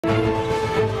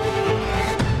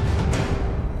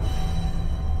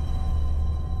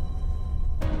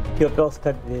ኢትዮጵያ ውስጥ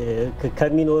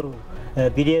ከሚኖሩ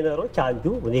ቢሊዮነሮች አንዱ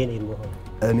እኔ ነኝ ማለት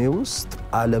እኔ ውስጥ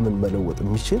ዓለምን መለወጥ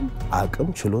የሚችል አቅም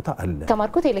ችሎታ አለ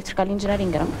ተማርኩት ኤሌክትሪካል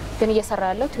ኢንጂነሪንግ ነው ግን እየሰራ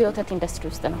ያለው የወተት ኢንዱስትሪ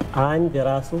ውስጥ ነው አንድ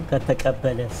ራሱ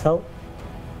ከተቀበለ ሰው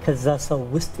ከዛ ሰው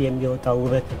ውስጥ የሚወጣው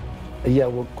ውበት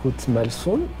ያወቅኩት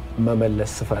መልሱን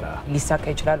መመለስ ስፈራ ሊሳካ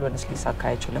ይችላል ወይስ ሊሳካ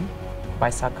አይችልም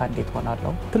ባይሳካ እንዴት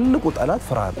ሆናለው ትልቁ ጠላት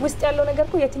ፍርሃት ውስጥ ያለው ነገር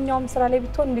እኮ የትኛውም ስራ ላይ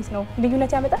ቢሆን እንዴት ነው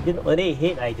ልዩነት ያመጣል ግን እኔ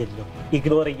ይሄን አይደለም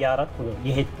ኢግኖር ያያራኩ ነው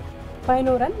ይሄድ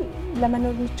ባይኖረን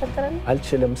ለመኖር ይቸገራል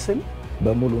አልችልም ስል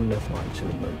በሙሉነት ነው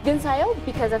አልችልም ግን ሳይው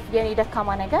because of የኔ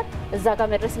ደካማ ነገር እዛ ጋር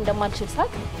መድረስ እንደማልችል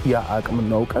ሳቅ ያ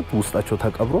አቅምና ዕውቀት ውስጣቸው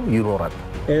ተቀብሮ ይኖራል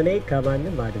እኔ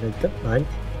ከማንም አድረግም አንድ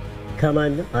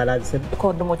ከማንም አላንስም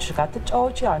ከወንድሞች ጋር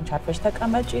ተጫውጪ አንቺ አርፈሽ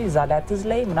ተቀመጪ ዛላትዝ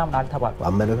ላይ ምናምን አልተባሉ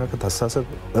አመለካከት አስተሳሰብ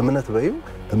እምነት በይም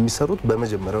የሚሰሩት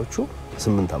በመጀመሪያዎቹ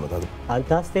 8 አመታት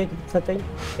አንተ አስተያየት ብትሰጠኝ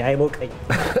አይሞቀኝ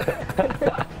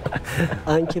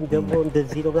አንቺም ደግሞ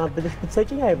እንደዚህ ነው ብለሽ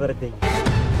ብትሰጪኝ አይበርደኝ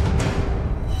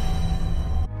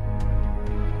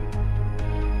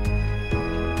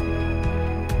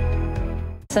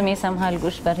ስሜ ሰምሃል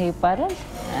ጉሽ በርሄ ይባላል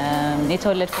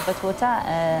የተወለድኩበት ቦታ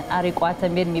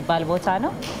አሪቋተን የሚባል ቦታ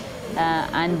ነው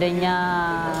አንደኛ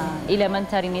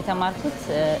ኤሌመንተሪን የተማርኩት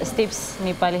ስቴፕስ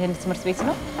የሚባል የህንድ ትምህርት ቤት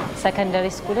ነው ሰከንደሪ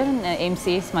ስኩልን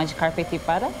ኤምሲኤስ ማጂክ ካርፔት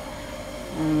ይባላል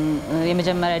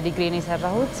የመጀመሪያ ዲግሪን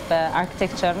የሰራሁት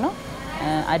በአርኪቴክቸር ነው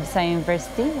አዲስ አበባ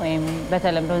ዩኒቨርሲቲ ወይም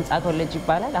በተለምዶ ህንጻ ኮሌጅ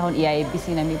ይባላል አሁን ኢአይቢሲ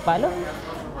ነው የሚባለው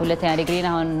ሁለተኛ ዲግሪን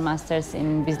አሁን ማስተርስ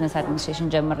ኢን ቢዝነስ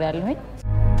አድሚኒስትሬሽን ጀምሬያለሁ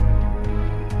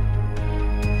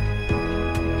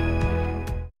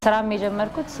ስራም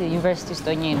የጀመርኩት ዩኒቨርሲቲ ውስጥ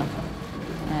ሆኜ ነው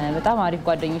በጣም አሪፍ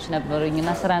ጓደኞች ነበሩኝና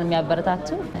ስራን የሚያበረታቱ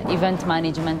ኢቨንት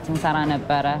ማኔጅመንት እንሰራ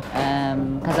ነበር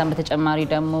ከዛም በተጨማሪ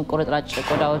ደግሞ ቁርጥራጭ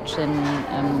ቆዳዎችን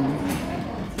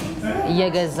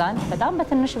እየገዛን በጣም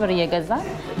በትንሽ ብር እየገዛን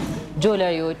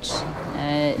ጆለሪዎች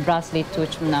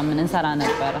ብራስሌቶች ምናምን እንሰራ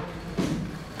ነበር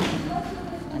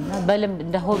እና በልምድ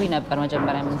እንደ ሆቢ ነበር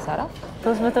መጀመሪያ የምንሰራው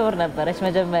 300 ብር ነበረች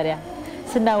መጀመሪያ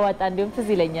ስናዋጣ እንዲሁም ትዝ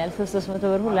ይለኛል 300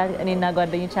 ብር ሁላ እኔና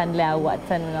ጓደኞች አንድ ላይ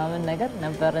አዋጥተን ምናምን ነገር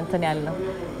ነበር እንትን ያልነው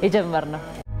የጀመርነው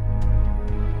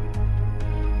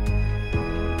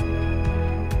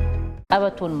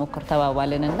ቀበቶን ሞክር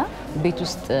ተባባልንና ቤት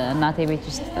ውስጥ እናቴ ቤት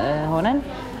ውስጥ ሆነን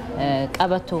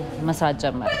ቀበቶ መስራት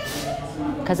ጀመር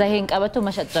ከዛ ይሄን ቀበቶ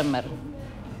መሸጥ ጀመር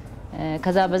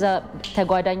ከዛ በዛ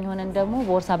ተጓዳኝ ሆነን ደግሞ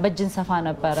ቦርሳ በእጅን ሰፋ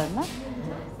ነበርና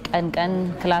ቀን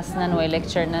ክላስ ነን ወይ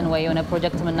ሌክቸር ነን ወይ የሆነ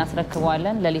ፕሮጀክት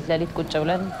ምናስረክባለን ለሊት ቁጭ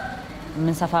ብለን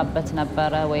ምንሰፋበት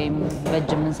ነበር ወይ በእጅ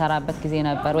ምንሰራበት ጊዜ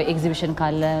ነበር ወይ ኤግዚቢሽን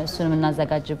ካለ እሱን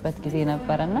ምናዘጋጅበት ጊዜ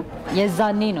ነበርና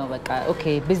የዛኔ ነው በቃ ኦኬ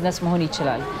ቢዝነስ መሆን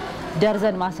ይችላል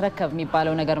ደርዘን ማስረከብ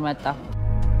የሚባለው ነገር መጣ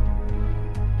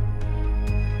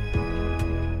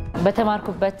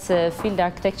በተማርኩበት ፊልድ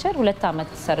አርኪቴክቸር 2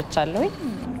 አመት ሰርቻለሁ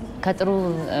ከጥሩ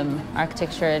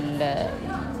አርኪቴክቸራል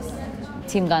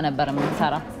ቲም ጋር ነበር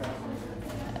የምንሰራው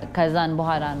ከዛን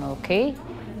በኋላ ነው ኦኬ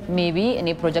ሜቢ እኔ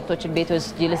ፕሮጀክቶችን ቤት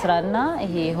ውስጥ ልስራና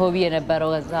ይሄ ሆቢ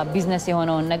የነበረው እዛ ቢዝነስ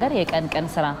የሆነውን ነገር የቀን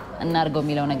ስራ እናርገው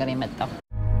የሚለው ነገር የመጣው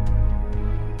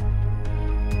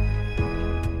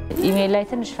ኢሜል ላይ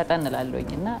ትንሽ ፈጠን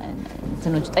እላለሁኝና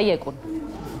እንትኖች ጠየቁን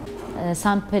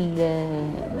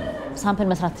ሳምፕል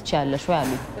መስራት ትችያለሽ ወይ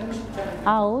አሉ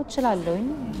አዎ እችላለሁኝ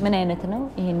ምን አይነት ነው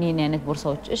ይሄን አይነት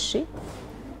ቦርሳዎች እሺ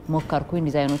ሞከርኩኝ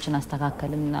ዲዛይኖችን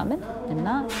አስተካከልን ምናምን እና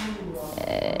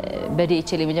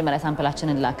በዲኤችኤል የመጀመሪያ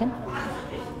ሳምፕላችንን ላክን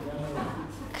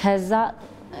ከዛ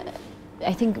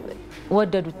አይ ቲንክ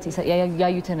ወደዱት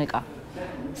ያዩትን እቃ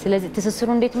ስለዚህ ትስስሩ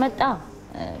እንዴት መጣ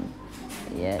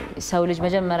ሰው ልጅ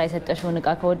መጀመሪያ የሰጠሽውን እቃ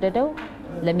ከወደደው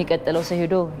ለሚቀጥለው ሰው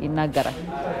ሄዶ ይናገራል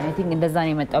አይ ቲንክ እንደዛ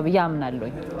ነው የመጣው ብዬ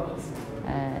አምናለሁኝ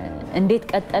እንዴት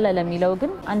ቀጠለ ለሚለው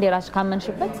ግን አንዴ ራስ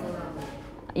ካመንሽበት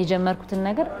የጀመርኩትን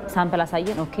ነገር ሳምፕል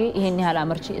አሳየን ኦኬ ይሄን ያህል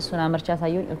አመርቺ እሱን አመርቺ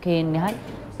አሳየን ኦኬ ይሄን ያህል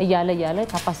እያለ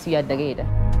ካፓሲቲ ያደገ ሄደ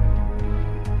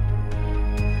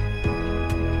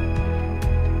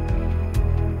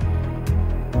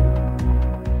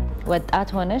ወጣት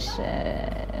ሆነሽ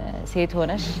ሴት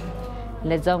ሆነሽ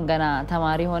ለዛውም ገና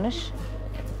ተማሪ ሆነሽ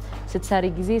ስትሰሪ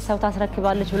ጊዜ ሰው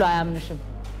ታስረክባለች ብሎ አያምንሽም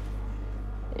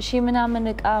እሺ ምናምን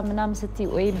እቃ ምናምን ስትይ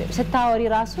ወይ ስታወሪ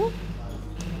ራሱ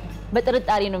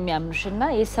በጥርጣሬ ነው የሚያምኑሽና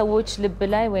የሰዎች ልብ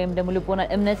ላይ ወይም ደግሞ ልቦና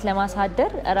እምነት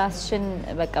ለማሳደር ራስሽን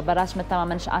በቃ በራስ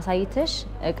መተማመንሽ አሳይተሽ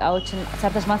እቃዎችን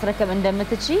ሰርተሽ ማስረከብ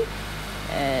እንደምትችይ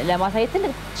ለማሳየት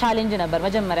ትልቅ ቻሌንጅ ነበር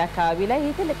መጀመሪያ አካባቢ ላይ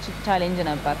ትልቅ ቻሌንጅ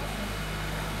ነበር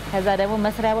ከዛ ደግሞ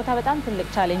መስሪያ ቦታ በጣም ትልቅ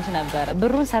ቻሌንጅ ነበር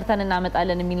ብሩን ሰርተን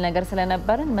እናመጣለን የሚል ነገር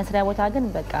ስለነበርን መስሪያ ቦታ ግን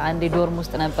በቃ አንዴ ዶርም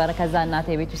ውስጥ ነበር ከዛ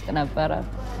እናቴ ቤት ውስጥ ነበር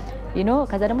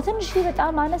ከዛ ደግሞ ትንሽ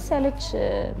በጣም አነስ ያለች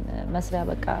መስሪያ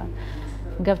በቃ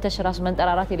ገብተሽ ራስ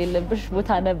መንጠራራት የሌለብሽ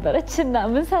ቦታ ነበረችና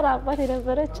ምን ሰራባት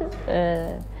የነበረች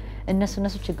እነሱ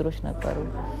ችግሮች ነበሩ።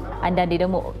 አንዳንዴ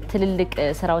ደግሞ ትልልቅ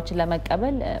ስራዎችን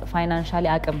ለመቀበል ፋይናንሻሊ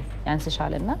አቅም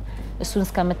ያንስሻልና እሱን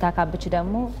እስከምታካብች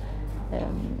ደግሞ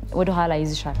ወደ ኋላ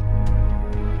ይዝሻል።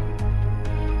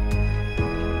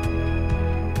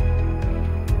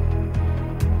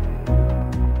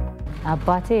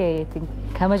 አባቴ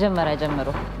ከመጀመሪያ ጀምሮ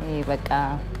በቃ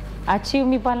አቺው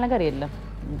የሚባል ነገር የለም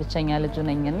ብቸኛ ልጅ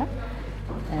ነኝና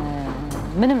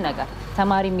ምንም ነገር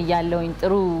ተማሪም እያለሁኝ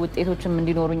ጥሩ ውጤቶችም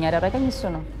እንዲኖሩኝ ያደረገኝ እሱ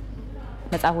ነው።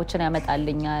 መጽሐፎችን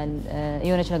ያመጣልኛል፣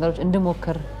 የሆነች ነገሮች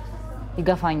እንድሞክር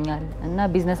ይገፋኛል እና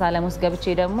ቢዝነስ ዓለም ውስጥ ገብቼ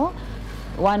ደግሞ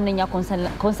ዋነኛ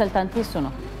ኮንሰልታንት እሱ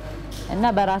ነው እና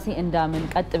በራሴ እንዳምን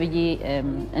ቀጥ ብዬ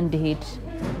እንድሄድ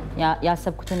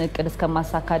ያሰብኩትን እቅድ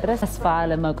እስከማሳካ ድረስ ተስፋ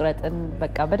ለመቁረጥን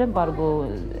በቃ በደንብ አድርጎ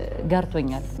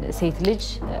ገርቶኛል። ሴት ልጅ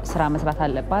ስራ መስራት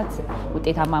አለባት፣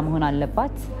 ውጤታማ መሆን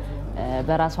አለባት፣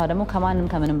 በራሷ ደግሞ ከማንም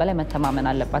ከምንም በላይ መተማመን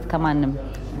አለባት ከማንም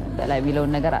በላይ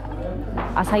ቢለውን ነገር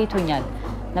አሳይቶኛል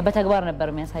እና በተግባር ነበር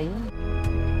የሚያሳየኝ።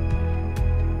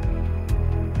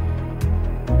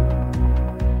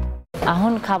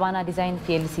 አሁን ካባና ዲዛይን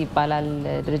ፒኤልሲ ይባላል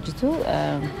ድርጅቱ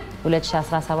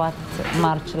 2017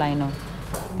 ማርች ላይ ነው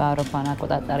በአውሮፓና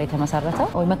አቆጣጣሪ የተመሰረተው።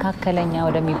 ወይ መካከለኛ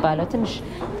ወደሚባለው ትንሽ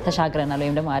ተሻግረናል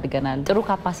ወይም ደግሞ አድገናል። ጥሩ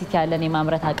ካፓሲቲ ያለን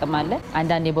የማምረት አቅም አለ።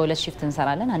 አንዳንዴ በሁለት ሺፍት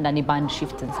እንሰራለን፣ አንዳንዴ በአንድ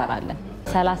ሺፍት እንሰራለን።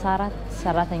 34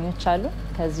 ሰራተኞች አሉ።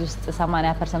 ከዚህ ውስጥ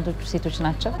 80% ሴቶች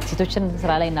ናቸው። ሴቶችን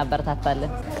ስራ ላይ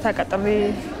እናበረታታለን። ተቀጥሬ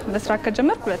መስራት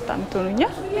ከጀመርኩ 2 ዓመት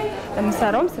ሆኖኛል።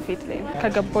 የምሰራውም ስፌት ላይ ነው።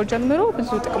 ከገባው ጀምሮ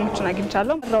ብዙ ጥቅሞችን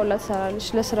አግኝቻለሁ። ስራው ላይ ትሰራለች።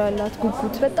 ለስራ ያላት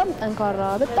ጉጉት በጣም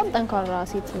ጠንካራ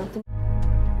ሴት ናት።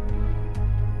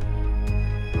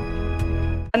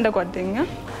 እንደ ጓደኛ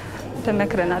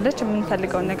ተመክረናለች።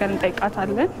 የምንፈልገውን ነገር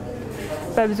እንጠይቃታለን።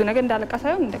 በብዙ ነገር እንዳለቃ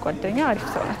ሳይሆን እንደ ጓደኛ አሪፍ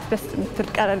ሰው ናት። ደስ የምትል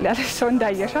ቀለል ያለች ሰው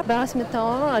እንዳየሻት በራስ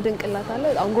መተማመኗን አደንቅላታለሁ።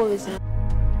 በጣም ጎበዝ ናት።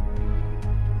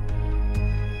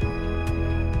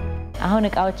 አሁን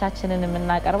እቃዎቻችንን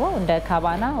የምናቀርበው እንደ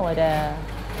ካባና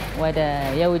ወደ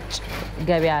የውጭ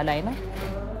ገበያ ላይ ነው።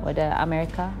 ወደ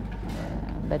አሜሪካ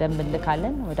በደንብ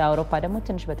እንልካለን። ወደ አውሮፓ ደግሞ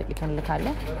ትንሽ በጥቂቱ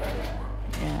እንልካለን።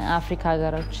 አፍሪካ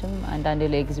ሀገሮችም አንዳንዴ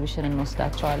ለኤግዚቢሽን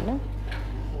እንወስዳቸዋለን።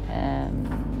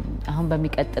 አሁን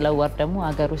በሚቀጥለው ወር ደግሞ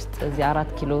ሀገር ውስጥ እዚህ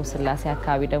 4 ኪሎ ስላሴ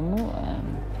አካባቢ ደግሞ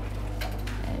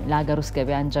ለሀገር ውስጥ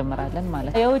ገበያ እንጀምራለን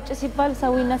ማለት ነው። የውጭ ሲባል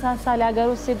ሰው ይነሳሳል፣ የሀገር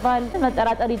ውስጥ ሲባል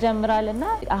መጠራጠር ይጀምራል እና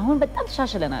አሁን በጣም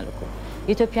ተሻሽለናል እኮ።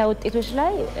 የኢትዮጵያ ውጤቶች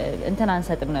ላይ እንትን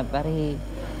አንሰጥም ነበር፣ ይሄ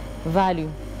ቫልዩ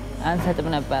አንሰጥም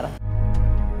ነበር።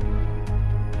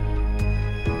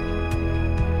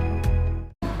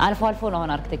 አልፎ አልፎ ነው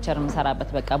አሁን አርኪቴክቸር የምሰራበት።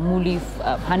 በቃ ሙሉ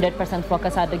 100%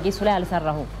 ፎከስ አድርጌ እሱ ላይ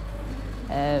አልሰራሁም።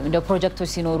 እንደ ፕሮጀክቶች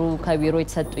ሲኖሩ ከቢሮ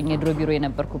የተሰጡኝ የድሮ ቢሮ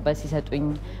የነበርኩበት ሲሰጡኝ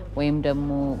ወይም ደግሞ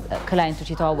ክላይንቶች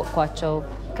የተዋወቅኳቸው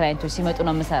ክላይንቶች ሲመጡ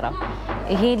ነው የምሰራው።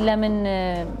 ይሄ ለምን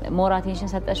ሞር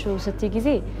አቴንሽን ሰጠሽው ስትይ ጊዜ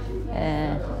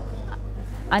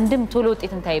አንድም ቶሎ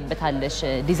ውጤትን ታይበታለሽ፣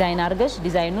 ዲዛይን አድርገሽ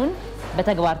ዲዛይኑን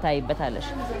በተግባር ታይበታለሽ።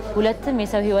 ሁለትም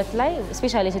የሰው ህይወት ላይ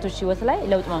ስፔሻሊ የሴቶች ህይወት ላይ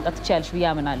ለውጥ ማምጣት ትችያለሽ ብዬ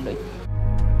አምናለሁ።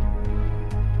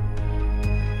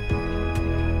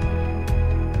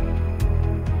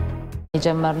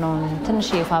 የጀመርነው ትንሽ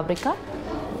የፋብሪካ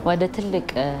ወደ ትልቅ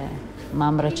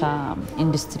ማምረቻ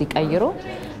ኢንዱስትሪ ቀይሮ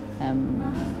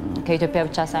ከኢትዮጵያ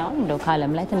ብቻ ሳይሆን እንደው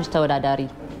ከዓለም ላይ ትንሽ ተወዳዳሪ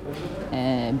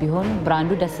ቢሆን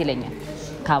ብራንዱ ደስ ይለኛል።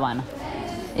 ካባና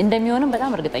እንደሚሆንም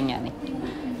በጣም እርግጠኛ ነኝ።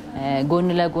 ጎን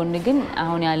ለጎን ግን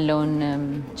አሁን ያለውን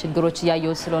ችግሮች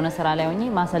እያየሁ ስለሆነ ስራ ላይ ሆኜ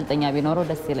ማሰልጠኛ ቢኖረው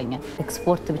ደስ ይለኛል።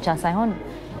 ኤክስፖርት ብቻ ሳይሆን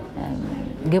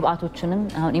ግብአቶችንም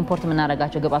አሁን ኢምፖርት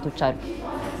የምናደርጋቸው ግብአቶች አሉ።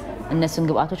 እነሱን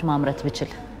ግብአቶች ማምረት ብችል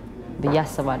ብዬ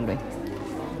አስባለሁ።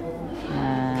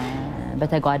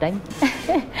 በተጓዳኝ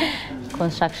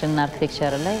ኮንስትራክሽን እና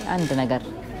አርኪቴክቸር ላይ አንድ ነገር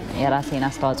የራሴን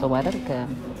አስተዋጽኦ ማድረግ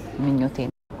ምኞቴ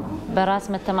ነው። በራስ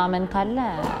መተማመን ካለ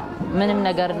ምንም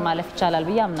ነገር ማለፍ ይቻላል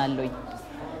ብዬ አምናለሁ።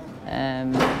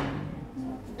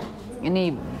 እኔ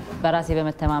በራሴ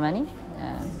በመተማመኔ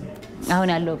አሁን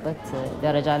ያለሁበት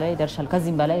ደረጃ ላይ ደርሻለሁ፣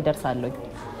 ከዚህም በላይ ደርሳለሁ።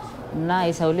 እና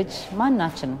የሰው ልጅ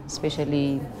ማናችን ስፔሻሊ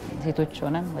ሴቶች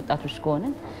ሆነን ወጣቶች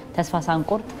ከሆነን ተስፋ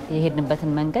ሳንቆርጥ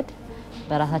የሄድንበትን መንገድ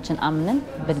በራሳችን አምነን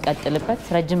ብንቀጥልበት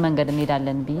ረጅም መንገድ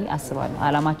እንሄዳለን ብዬ አስባለሁ።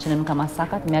 አላማችንን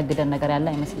ከማሳካት የሚያግደን ነገር ያለ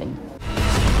አይመስለኝም።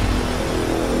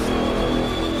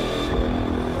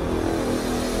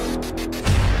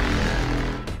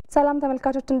 ሰላም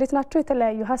ተመልካቾች እንዴት ናችሁ?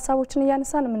 የተለያዩ ሀሳቦችን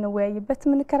እያነሳን የምንወያይበት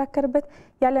የምንከራከርበት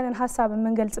ያለንን ሀሳብ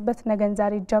የምንገልጽበት ነገን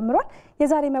ዛሬ ጀምሯል።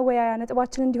 የዛሬ መወያያ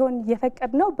ነጥባችን እንዲሆን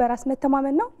እየፈቀድ ነው በራስ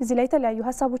መተማመን ነው። እዚህ ላይ የተለያዩ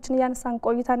ሀሳቦችን እያነሳን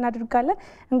ቆይታ እናደርጋለን።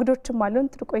 እንግዶችም አሉን።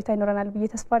 ጥሩ ቆይታ ይኖረናል ብዬ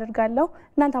ተስፋ አደርጋለሁ።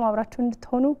 እናንተም አብራችሁ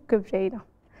እንድትሆኑ ግብዣዬ ነው።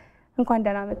 እንኳን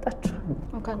ደህና መጣችሁ።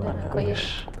 እንኳን ደህና ቆየሽ።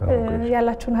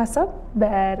 ያላችሁን ሀሳብ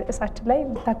በርዕሳችን ላይ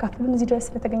ልታካፍሉን እዚህ ድረስ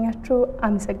ስለተገኛችሁ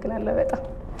አመሰግናለሁ። በጣም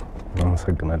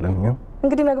አመሰግናለን።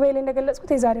 እንግዲህ መግቢያ ላይ እንደገለጽኩት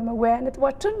የዛሬ መወያያ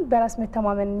ነጥባችን በራስ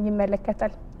መተማመን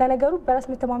ይመለከታል። ለነገሩ በራስ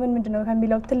መተማመን ምንድነው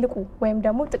ከሚለው ትልቁ ወይም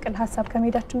ደግሞ ጥቅል ሀሳብ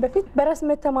ከመሄዳችን በፊት በራስ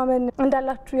መተማመን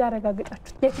እንዳላችሁ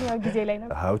ያረጋግጣችሁ የትኛው ጊዜ ላይ ነው?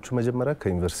 ሀውቹ መጀመሪያ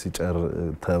ከዩኒቨርሲቲ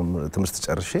ትምህርት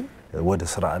ጨርሼ ወደ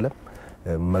ስራ ዓለም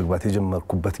መግባት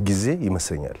የጀመርኩበት ጊዜ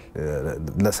ይመስለኛል።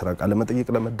 ለስራ ቃለ መጠይቅ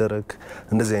ለመደረግ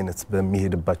እንደዚህ አይነት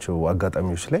በሚሄድባቸው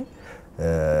አጋጣሚዎች ላይ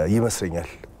ይመስለኛል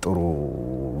ጥሩ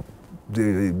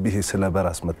ይሄ ስለ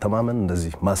በራስ መተማመን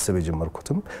እንደዚህ ማሰብ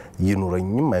የጀመርኩትም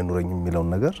ይኑረኝም አይኑረኝም የሚለውን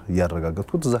ነገር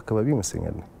ያረጋገጥኩት እዛ አካባቢ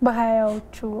ይመስለኛል።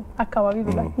 በሀያዎቹ አካባቢ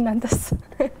ብሏል። እናንተስ?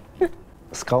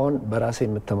 እስካሁን በራሴ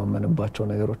የምተማመንባቸው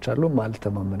ነገሮች አሉ፣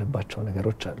 ማልተማመንባቸው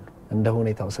ነገሮች አሉ። እንደ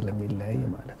ሁኔታው ስለሚለያይ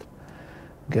ማለት ነው።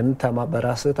 ግን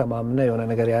በራስ ተማምነ የሆነ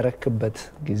ነገር ያረክበት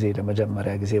ጊዜ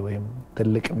ለመጀመሪያ ጊዜ ወይም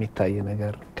ትልቅ የሚታይ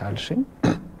ነገር ካልሽኝ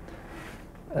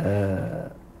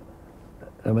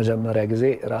ለመጀመሪያ ጊዜ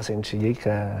ራሴን ችዬ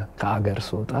ከአገር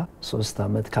ስወጣ 3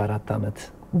 አመት ከ4 አመት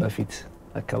በፊት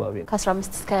አካባቢ ነው።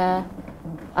 ከ15 እስከ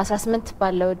 18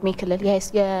 ባለው እድሜ ክልል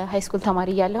የሃይ ስኩል ተማሪ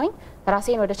እያለሁኝ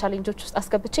ራሴን ወደ ቻሌንጆች ውስጥ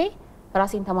አስገብቼ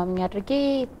ራሴን ተማምኜ አድርጌ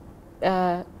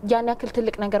ያን ያክል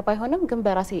ትልቅ ነገር ባይሆንም ግን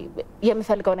በራሴ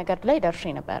የምፈልገው ነገር ላይ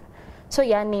ደርሼ ነበር።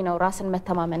 ያኔ ነው ራስን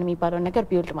መተማመን የሚባለው ነገር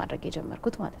ቢውልድ ማድረግ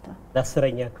የጀመርኩት ማለት ነው።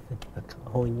 ለአስረኛ ክፍል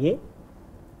ሆኜ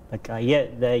በቃ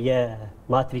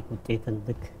የማትሪክ ውጤትን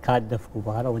ልክ ካለፍኩ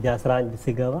በኋላ ወደ 11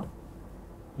 ስገባ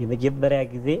የመጀመሪያ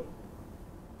ጊዜ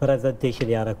ፕሬዘንቴሽን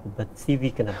ያረኩበት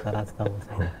ሲቪክ ነበር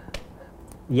አስታውሳለሁ።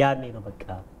 ያኔ ነው በቃ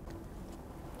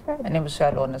እኔም እሱ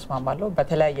ያለውን እስማማለሁ።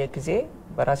 በተለያየ ጊዜ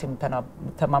በራሴ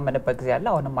የምተማመንበት ጊዜ አለ፣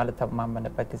 አሁንም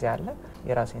ማልተማመንበት ጊዜ አለ።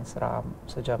 የራሴን ስራ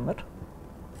ስጀምር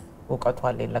እውቀቱ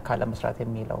አለኝ ለካ ለመስራት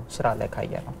የሚለው ስራ ላይ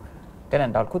ካየ ነው። ግን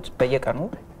እንዳልኩት በየቀኑ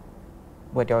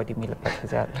ወዲያ ወዲህ የሚልበት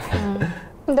ጊዜ አለ።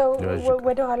 እንደው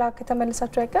ወደ ኋላ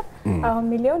ከተመለሳችሁ አይቀር አሁን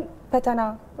ሚሊዮን ፈተና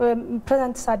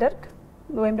ፕሬዘንት ሳደርግ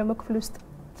ወይም ደግሞ ክፍል ውስጥ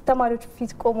ተማሪዎች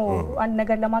ፊት ቆሞ አንድ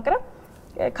ነገር ለማቅረብ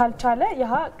ካልቻለ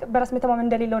ያህ በራስ መተማመን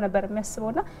እንደሌለው ነበር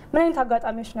የሚያስበውና ምን አይነት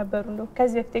አጋጣሚዎች ነበሩ እንደው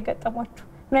ከዚህ በፊት የገጠሟችሁ?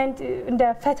 ምን አይነት እንደ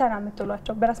ፈተና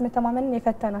የምትሏቸው በራስ መተማመንን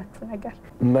የፈተናችሁ ነገር?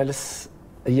 መልስ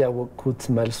እያወቅኩት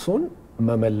መልሱን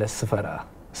መመለስ ስፈራ፣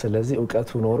 ስለዚህ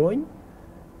እውቀቱ ኖሮኝ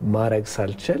ማረግ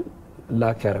ሳልችል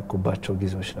ላክ ያረኩባቸው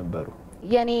ጊዜዎች ነበሩ።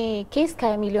 የኔ ኬስ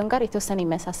ከሚሊዮን ጋር የተወሰነ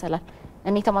ይመሳሰላል።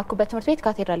 እኔ ተማርኩበት ትምህርት ቤት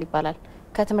ካቴድራል ይባላል።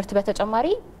 ከትምህርት በተጨማሪ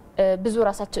ብዙ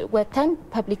ራሳችን ወተን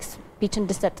ፐብሊክ ስፒች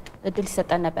እንድሰጥ እድል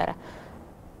ይሰጠን ነበረ።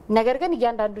 ነገር ግን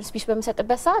እያንዳንዱን ስፒች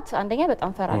በመሰጥበት ሰዓት አንደኛ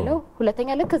በጣም ፈራለሁ፣ ሁለተኛ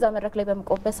ልክ እዛ መድረክ ላይ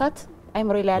በመቆምበት ሰዓት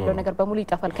አይምሮዬ ላይ ያለው ነገር በሙሉ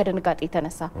ይጠፋል ከድንጋጤ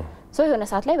የተነሳ። የሆነ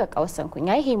ሰዓት ላይ በቃ ወሰንኩኝ፣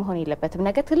 አይ ይሄ መሆን የለበትም፣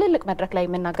 ነገ ትልልቅ መድረክ ላይ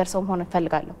የምናገር ሰው መሆን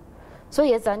እፈልጋለሁ።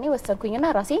 የዛኔ ወሰንኩኝና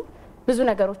ራሴን ብዙ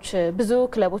ነገሮች ብዙ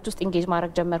ክለቦች ውስጥ ኢንጌጅ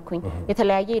ማድረግ ጀመርኩኝ።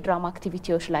 የተለያየ የድራማ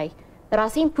አክቲቪቲዎች ላይ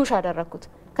ራሴን ፑሽ አደረኩት።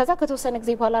 ከዛ ከተወሰነ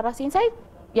ጊዜ በኋላ ራሴን ሳይ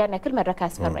ያን ያክል መድረክ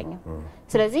አያስፈራኝም።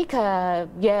 ስለዚህ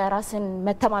የራስን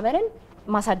መተማመንን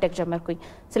ማሳደግ ጀመርኩኝ።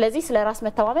 ስለዚህ ስለ ራስ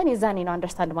መተማመን የዛኔ ነው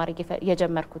አንደርስታንድ ማድረግ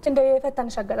የጀመርኩት። እንደው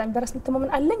የፈተነሽ አጋጣሚ በራስ መተማመን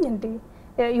አለኝ እንዴ?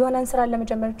 የሆነን ስራ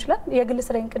ለመጀመር ይችላል የግል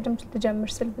ስራዬን ቅድም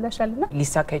ልጀምር ስል ብለሻልና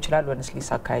ሊሳካ ይችላል ወይስ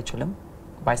ሊሳካ አይችልም፣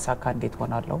 ባይሳካ እንዴት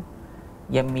ሆናለሁ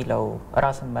የሚለው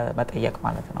ራስን መጠየቅ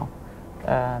ማለት ነው።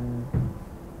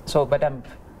 በደንብ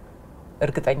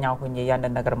እርግጠኛ ሆኜ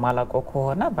ያንን ነገር ማላውቀው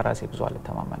ከሆነ በራሴ ብዙ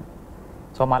አልተማመንም።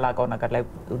 ማላውቀው ነገር ላይ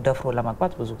ደፍሮ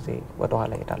ለመግባት ብዙ ጊዜ ወደ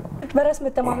ኋላ እሄዳለሁ። በራስ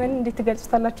መተማመን እንዴት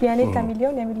ትገልጹታላችሁ? ያኔ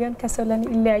ከሚሊዮን የሚሊዮን ከሰው ለኔ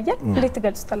ይለያያል። እንዴት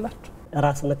ትገልጹታላችሁ?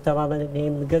 ራስ መተማመን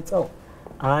የሚገልጸው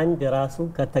አንድ ራሱ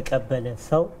ከተቀበለ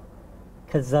ሰው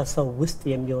ከዛ ሰው ውስጥ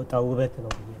የሚወጣ ውበት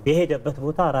ነው። በሄደበት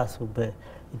ቦታ ራሱ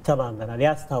ይተማመናል፣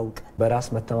 ያስታውቃል። በራስ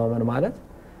መተማመን ማለት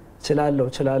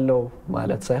እችላለሁ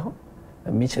ማለት ሳይሆን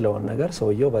የሚችለውን ነገር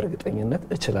ሰውየው በእርግጠኝነት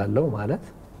እችላለሁ ማለት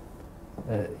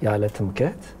ያለ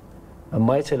ትምክህት፣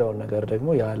 የማይችለውን ነገር ደግሞ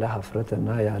ያለ ሀፍረትና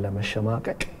ያለ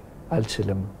መሸማቀቅ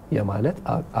አልችልም የማለት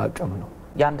አቅም ነው።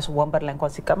 የአንድ ሰው ወንበር ላይ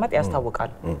እንኳን ሲቀመጥ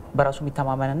ያስታውቃል በራሱ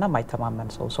የሚተማመንና የማይተማመን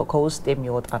ሰው ከውስጥ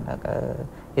የሚወጣ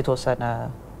የተወሰነ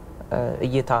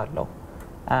እይታ አለው።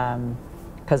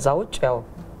 ከዛ ውጭ ያው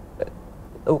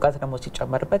እውቀት ደግሞ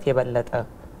ሲጨመርበት የበለጠ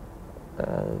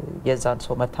የዛን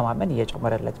ሰው መተማመን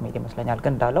እየጨመረለት መሄድ ይመስለኛል።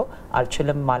 ግን እንዳለው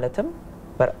አልችልም ማለትም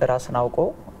ራስን አውቆ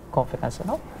ኮንፊደንስ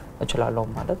ነው። እችላለሁ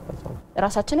ማለት በዛው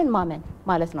ራሳችንን ማመን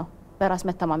ማለት ነው በራስ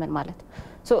መተማመን ማለት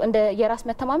እንደ የራስ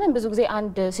መተማመን ብዙ ጊዜ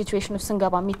አንድ ሲቹዌሽን ውስጥ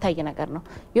ስንገባ የሚታይ ነገር ነው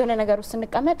የሆነ ነገር ውስጥ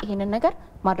ስንቀመጥ ይሄንን ነገር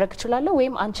ማድረግ እችላለሁ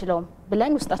ወይም አንችለውም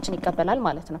ብለን ውስጣችን ይቀበላል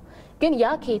ማለት ነው ግን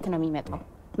ያ ከየት ነው የሚመጣው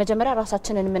መጀመሪያ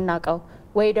ራሳችንን የምናውቀው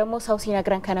ወይ ደግሞ ሰው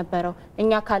ሲነግረን ከነበረው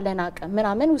እኛ ካለን አቅም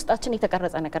ምናምን ውስጣችን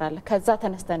የተቀረጸ ነገር አለ ከዛ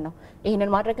ተነስተን ነው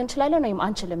ይሄንን ማድረግ እንችላለን ወይም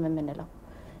አንችልም የምንለው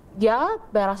ያ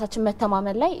በራሳችን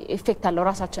መተማመን ላይ ኢፌክት አለው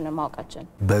ራሳችንን ማወቃችን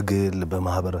በግል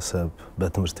በማህበረሰብ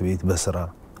በትምህርት ቤት በስራ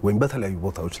ወይም በተለያዩ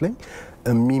ቦታዎች ላይ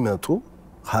የሚመጡ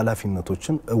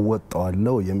ኃላፊነቶችን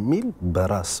እወጣዋለሁ የሚል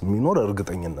በራስ የሚኖር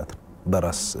እርግጠኝነት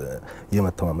በራስ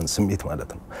የመተማመን ስሜት ማለት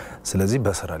ነው ስለዚህ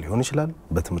በስራ ሊሆን ይችላል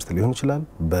በትምህርት ሊሆን ይችላል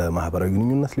በማህበራዊ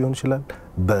ግንኙነት ሊሆን ይችላል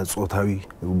በጾታዊ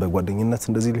በጓደኝነት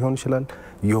እንደዚህ ሊሆን ይችላል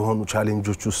የሆኑ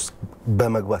ቻሌንጆች ውስጥ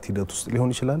በመግባት ሂደት ውስጥ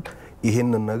ሊሆን ይችላል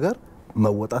ይሄንን ነገር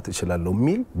መወጣት እችላለሁ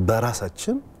የሚል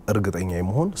በራሳችን እርግጠኛ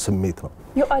የመሆን ስሜት ነው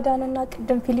ዮአዳንና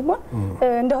ቅድም ፊሊሞን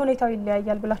እንደ ሁኔታው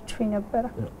ይለያያል ብላችሁ ነበር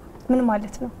ምን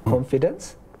ማለት ነው ኮንፊደንስ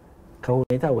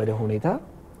ከሁኔታ ወደ ሁኔታ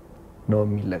ነው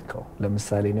የሚለካው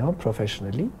ለምሳሌ ነው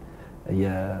ፕሮፌሽናሊ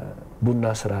የቡና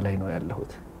ስራ ላይ ነው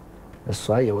ያለሁት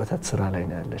እሷ የወተት ስራ ላይ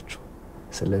ነው ያለችው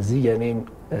ስለዚህ የኔን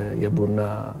የቡና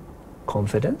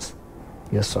ኮንፊደንስ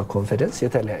የሷ ኮንፊደንስ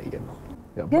የተለያየ ነው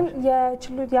ግን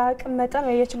የአቅም መጠን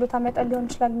ወይ የችሎታ መጠን ሊሆን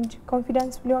ይችላል እንጂ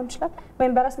ኮንፊደንስ ሊሆን ይችላል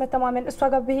ወይም በራስ መተማመን እሷ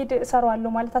ጋር በሄድ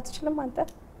ሰራዋለሁ ማለት አትችልም አንተ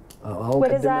አሁን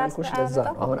ቅድም ያልኩሽ ለዛ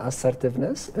አሁን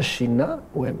አሰርቲቭነስ እሺና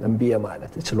ወይም እምቢ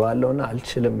ማለት እችላለሁና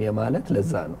አልችልም የማለት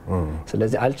ለዛ ነው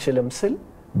ስለዚህ አልችልም ስል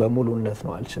በሙሉነት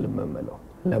ነው አልችልም የምለው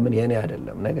ለምን የኔ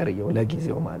አይደለም ነገርየው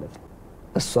ለጊዜው ማለት ነው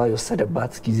እሷ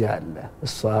የወሰደባት ጊዜ አለ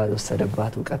እሷ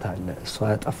የወሰደባት ዕውቀት አለ እሷ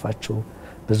ያጠፋችው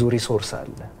ብዙ ሪሶርስ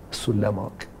አለ እሱን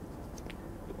ለማወቅ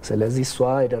ስለዚህ እሷ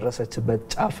የደረሰችበት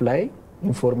ጫፍ ላይ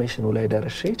ኢንፎርሜሽኑ ላይ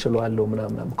ደርሼ እችላለሁ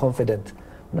ምናምን ኮንፊደንት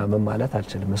ምናምን ማለት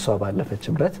አልችልም እሷ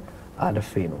ባለፈችበት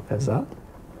አለፌ ነው ከዛ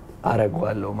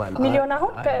አረጋዋለሁ ማለት ሚሊዮን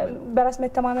አሁን በራስ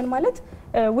መተማመን ማለት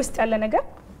ውስጥ ያለ ነገር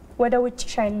ወደ ውጭ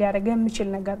ሻይን ሊያደርግ የሚችል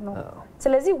ነገር ነው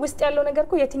ስለዚህ ውስጥ ያለው ነገር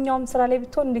እኮ የትኛውም ስራ ላይ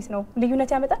ብትሆን እንዴት ነው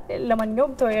ልዩነት ያመጣል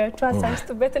ለማንኛውም ተወያዮቹ ሀሳብ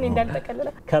ውስጥበትን እንዳልተቀለለ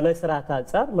ከመስራት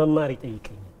አንጻር መማር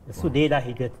ይጠይቀኛል እሱ ሌላ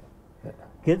ሂደት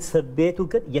ግን ስቤቱ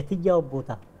ግን የትኛው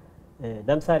ቦታ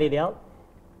ለምሳሌ ያው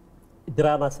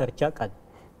ድራማ ሰርቻ ቃል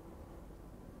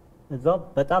እዛው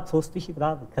በጣም 3000 ብላ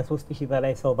ከ3000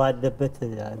 በላይ ሰው ባለበት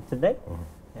እንትን ላይ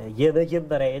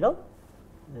የመጀመሪያ ነው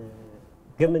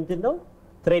ግን ምንድነው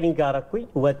ትሬኒንግ አረኩኝ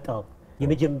ወጣው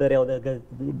የመጀመሪያው ነገር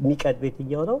የሚቀድም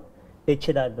የትኛው ነው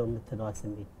እችላለሁ የምትለው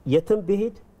ስሜት የትም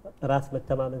ብሄድ ራስ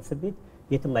መተማመን ስሜት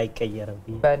የትም አይቀየርም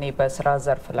በእኔ በስራ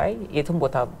ዘርፍ ላይ የትም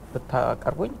ቦታ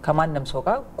ብታቀርቡኝ ከማንም ሰው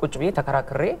ጋር ቁጭ ብዬ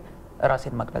ተከራክሬ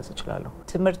ራሴን መግለጽ እችላለሁ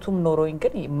ትምህርቱም ኖሮኝ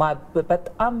ግን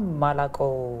በጣም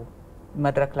ማላቀው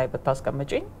መድረክ ላይ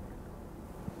ብታስቀምጪኝ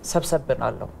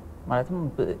ሰብሰብናለሁ ማለትም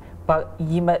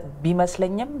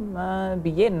ቢመስለኝም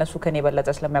ብዬ እነሱ ከኔ በለጠ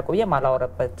ስለሚያቆየ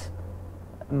ማላወራበት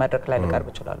መድረክ ላይ ልቀርብ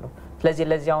እችላለሁ ስለዚህ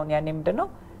ለዚህ አሁን ያኔ ምንድነው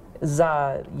እዛ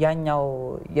ያኛው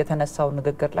የተነሳው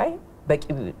ንግግር ላይ በቂ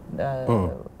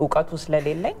ዕውቀቱ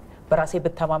ስለሌለኝ በራሴ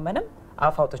ብተማመንም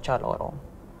አፍ አውጥቼ አላወራውም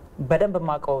በደንብ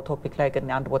ማቀው ቶፒክ ላይ ግን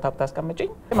አንድ ቦታ ብታስቀምጪኝ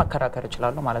መከራከር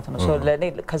እችላለሁ ማለት ነው ሶ ለኔ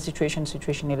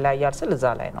ከሲቹዌሽን ይለያያል ስል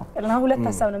እዛ ላይ ነው እና ሁለት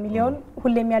ሀሳብ ነው ሚሊዮን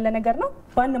ሁሌም ያለ ነገር ነው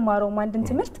ባንማረውም አንድን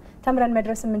ትምህርት ተምረን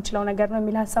መድረስ የምንችለው ነገር ነው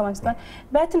የሚል ሀሳብ አንስቷል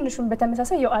በትንሹም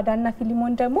በተመሳሳይ የአዳና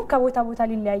ፊሊሞን ደግሞ ከቦታ ቦታ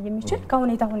ሊለያይ የሚችል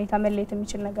ከሁኔታ መለየት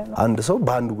የሚችል ነገር ነው አንድ ሰው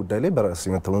በአንድ ጉዳይ ላይ በራስ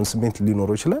የመተማመን ስሜት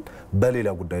ሊኖረው ይችላል በሌላ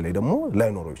ጉዳይ ላይ ደግሞ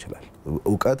ላይኖረው ይችላል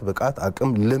ዕውቀት ብቃት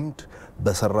አቅም ልምድ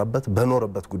በሰራበት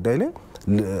በኖረበት ጉዳይ ላይ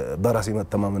በራስ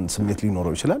የመተማመን ስሜት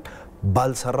ሊኖረው ይችላል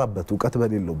ባልሰራበት ዕውቀት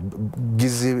በሌለው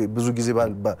ጊዜ ብዙ ጊዜ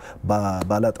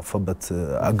ባላጠፋበት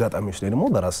አጋጣሚዎች ላይ ደግሞ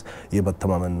በራስ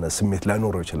የመተማመን ስሜት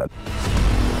ላይኖረው ይችላል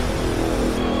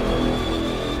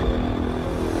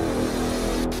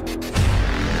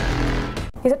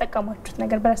የተጠቀማችሁት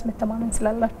ነገር በራስ መተማመን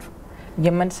ስላላችሁ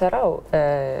የምንሰራው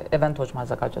ኢቨንቶች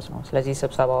ማዘጋጀት ነው ስለዚህ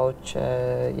ስብሰባዎች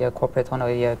የኮርፖሬት ሆነ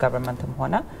የገቨርንመንትም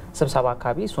ሆነ ስብሰባ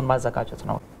አካባቢ እሱን ማዘጋጀት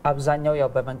ነው አብዛኛው ያው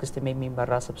በመንግስት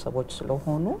የሚመራ ስብሰቦች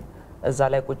ስለሆኑ እዛ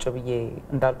ላይ ቁጭ ብዬ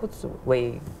እንዳልኩት ወይ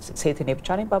ሴት እኔ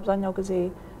ብቻ ነኝ በአብዛኛው ጊዜ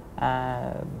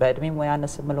በእድሜም ወይ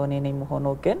አነስ ምለው እኔ ነኝ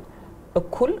የምሆነው ግን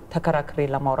እኩል ተከራክሬ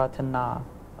ለማውራትና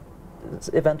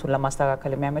ኢቨንቱን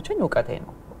ለማስተካከል የሚያመቸኝ ዕውቀቴ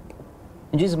ነው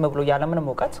እንጂ ዝም ብሎ ያለምንም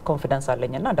ዕውቀት ኮንፊደንስ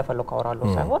አለኝና እንደፈለኩ አወራለሁ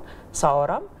ሳይሆን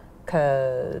ሳወራም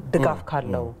ከድጋፍ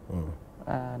ካለው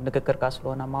ንግግር ጋር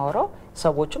ስለሆነ ማወራው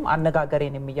ሰዎችም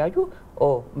አነጋገሬን የሚያዩ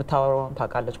ምታወራውን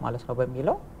ታውቃለች ማለት ነው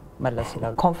በሚለው መለስ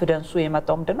ይላሉ ኮንፊደንሱ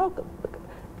የመጣው ምንድነው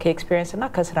ከኤክስፒሪየንስ እና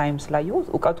ከስራዬም ስላየሁ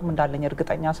ዕውቀቱም እንዳለኝ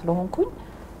እርግጠኛ ስለሆንኩኝ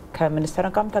ከሚኒስትር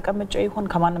ጋርም ተቀምጬ ይሁን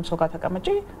ከማንም ሰው ጋር ተቀምጬ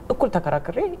እኩል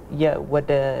ተከራክሬ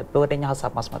ወደኛ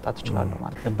ሀሳብ ማስመጣት እችላለሁ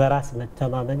ማለት ነው። በራስ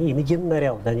መተማመን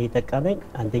የመጀመሪያው ለኔ የጠቀመኝ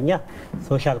አንደኛ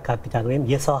ሶሻል ካፒታል ወይም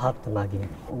የሰው ሀብት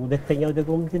ማግኘት፣ ሁለተኛው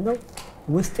ደግሞ ምንድነው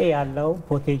ውስጤ ያለው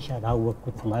ፖቴንሻል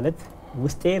አወቅኩት ማለት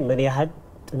ውስጤ ምን ያህል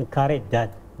ጥንካሬ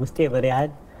እንዳለ ውስጤ ምን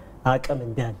ያህል አቅም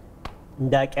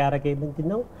እንዳውቅ ያደረገኝ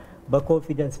ምንድነው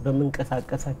በኮንፊደንስ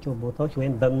በምንቀሳቀሳቸው ቦታዎች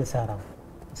ወይም በምሰራው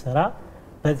ስራ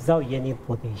በዛው የኔን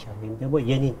ፖቴንሻል ወይም ደግሞ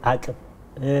የኔን አቅም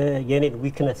የኔን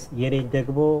ዊክነስ የኔን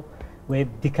ደግሞ ወይም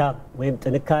ድካም ወይም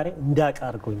ጥንካሬ እንዳውቅ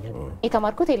አድርጎኛል።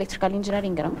 የተማርኩት ኤሌክትሪካል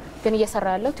ኢንጂነሪንግ ነው፣ ግን እየሰራ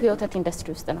ያለው የወተት ኢንዱስትሪ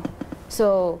ውስጥ ነው። ሶ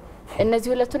እነዚህ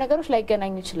ሁለቱ ነገሮች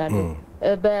ላይገናኙ ይችላሉ።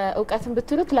 በእውቀትም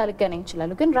ብትሉት ላልገናኙ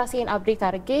ይችላሉ። ግን ራሴን አፕዴት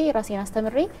አድርጌ ራሴን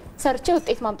አስተምሬ ሰርቼ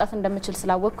ውጤት ማምጣት እንደምችል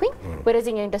ስላወቅኩኝ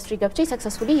ወደዚህኛው ኢንዱስትሪ ገብቼ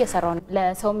ሰክሰስፉሊ እየሰራው ነው።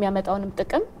 ለሰው የሚያመጣውንም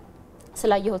ጥቅም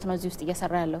ስላየሁት ነው እዚህ ውስጥ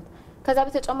እየሰራ ያለሁት። ከዛ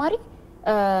በተጨማሪ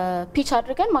ፒች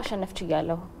አድርገን ማሸነፍ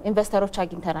ችያለሁ። ኢንቨስተሮች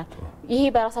አግኝተናል። ይሄ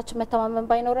በራሳችን መተማመን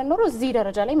ባይኖረን ኖሮ እዚህ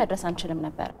ደረጃ ላይ መድረስ አንችልም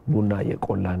ነበር። ቡና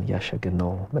የቆላን እያሸግን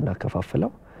ነው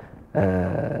የምናከፋፍለው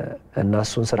እና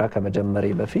እሱን ስራ ከመጀመሪ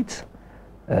በፊት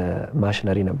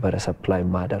ማሽነሪ ነበረ ሰፕላይ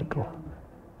ማደርገው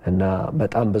እና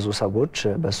በጣም ብዙ ሰዎች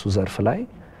በሱ ዘርፍ ላይ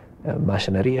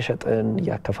ማሽነሪ የሸጥን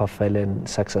ያከፋፈልን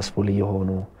ሰክሰስፉል የሆኑ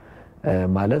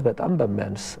ማለት በጣም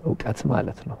በሚያንስ እውቀት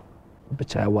ማለት ነው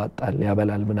ብቻ ያዋጣል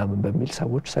ያበላል ምናምን በሚል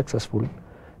ሰዎች ሰክሰስፉል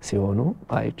ሲሆኑ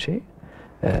አይቼ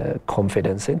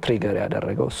ኮንፊደንስን ትሪገር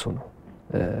ያደረገው እሱ ነው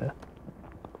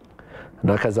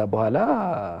እና ከዛ በኋላ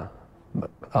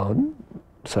አሁን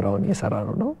ስራውን እየሰራ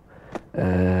ነው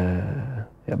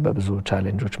በብዙ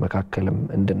ቻሌንጆች መካከልም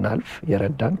እንድናልፍ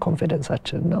የረዳን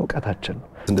ኮንፊደንሳችንና እውቀታችን ነው።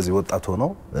 እንደዚህ ወጣት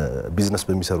ሆነው ቢዝነስ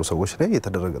በሚሰሩ ሰዎች ላይ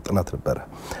የተደረገ ጥናት ነበረ።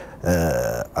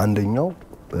 አንደኛው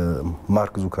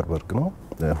ማርክ ዙከርበርግ ነው፣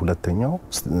 ሁለተኛው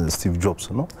ስቲቭ ጆብስ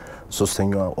ነው፣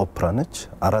 ሶስተኛው ኦፕራ ነች፣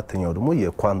 አራተኛው ደግሞ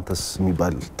የኳንተስ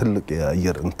የሚባል ትልቅ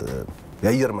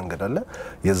የአየር መንገድ አለ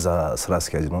የዛ ስራ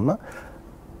አስኪያጅ ነውና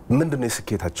ምንድነው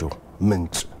የስኬታቸው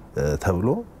ምንጭ ተብሎ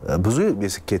ብዙ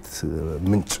የስኬት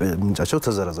ምንጫቸው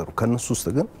ተዘረዘሩ። ከነሱ ውስጥ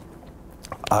ግን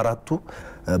አራቱ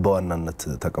በዋናነት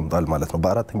ተቀምጧል ማለት ነው።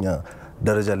 በአራተኛ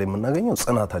ደረጃ ላይ የምናገኘው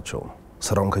ጽናታቸው ነው።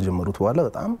 ስራውን ከጀመሩት በኋላ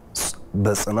በጣም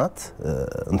በጽናት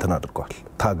እንትን አድርገዋል፣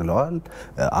 ታግለዋል፣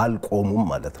 አልቆሙም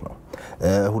ማለት ነው።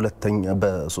 ሁለተኛ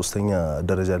በሶስተኛ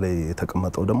ደረጃ ላይ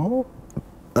የተቀመጠው ደግሞ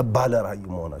ባለ ራዕይ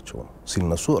መሆናቸው ነው።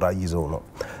 ሲነሱ ራዕይ ይዘው ነው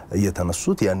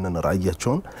እየተነሱት። ያንን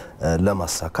ራዕያቸውን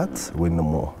ለማሳካት ወይም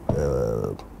ደግሞ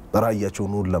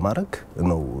ራዕያቸውን ለማድረግ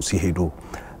ነው ሲሄዱ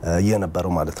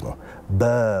የነበረው ማለት ነው።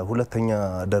 በሁለተኛ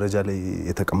ደረጃ ላይ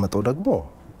የተቀመጠው ደግሞ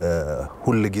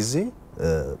ሁሉ ጊዜ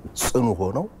ጽኑ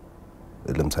ሆነው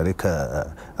ለምሳሌ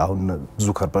አሁን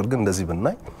ዙከርበርግ እንደዚህ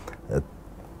ብናይ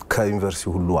ከዩኒቨርሲቲ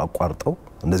ሁሉ አቋርጠው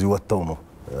እንደዚህ ወጥተው ነው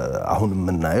አሁን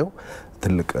የምናየው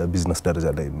ትልቅ ቢዝነስ ደረጃ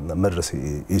ላይ መድረስ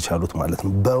የቻሉት ማለት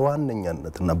ነው።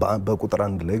 በዋነኛነትና በቁጥር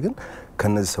አንድ ላይ ግን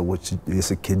ከነዚህ ሰዎች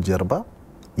የስኬት ጀርባ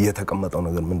የተቀመጠው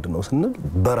ነገር ምንድነው ስንል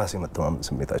በራስ የመተማመን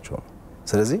ስሜታቸው ነው።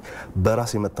 ስለዚህ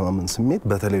በራስ የመተማመን ስሜት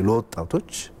በተለይ ለወጣቶች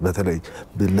በተለይ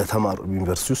ለተማሩ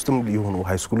ዩኒቨርሲቲ ውስጥም ይሁኑ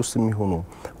ሃይ ስኩል ውስጥም ይሁኑ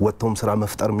ወጥተውም ስራ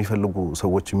መፍጠር የሚፈልጉ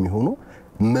ሰዎች የሚሆኑ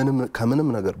ከምንም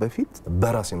ነገር በፊት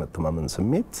በራስ የመተማመን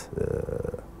ስሜት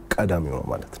ቀዳሚ ነው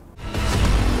ማለት ነው።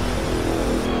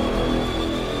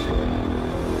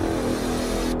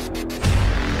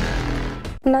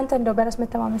 እናንተ እንደው በራስ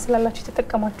መተማመን ስላላችሁ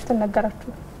የተጠቀማችሁትን ነገራችሁ።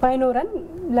 ባይኖረን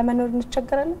ለመኖር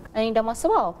እንቸገራለን። እኔ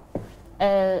እንደማስበው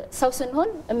ሰው ስንሆን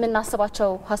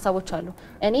የምናስባቸው ሀሳቦች አሉ።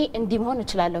 እኔ እንዲህ መሆን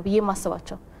እችላለሁ ብዬ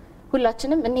ማስባቸው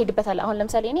ሁላችንም እንሄድበታለን። አሁን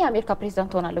ለምሳሌ እኔ የአሜሪካ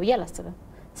ፕሬዝዳንት ሆናለሁ ብዬ አላስብም።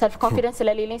 ሰልፍ ኮንፊደንስ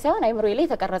ስለሌለኝ ሳይሆን አይምሮዬ ላይ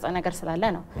የተቀረጸ ነገር ስላለ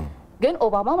ነው። ግን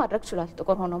ኦባማ ማድረግ ይችላል፣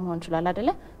 ጥቁር ሆኖ መሆን ይችላል አይደለ?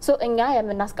 ሶ እኛ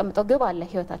የምናስቀምጠው ግብ አለ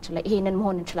ህይወታችን ላይ ይሄንን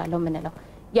መሆን እንችላለሁ የምንለው።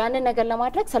 ያንን ነገር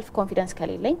ለማድረግ ሰልፍ ኮንፊደንስ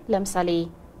ከሌለኝ ለምሳሌ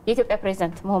የኢትዮጵያ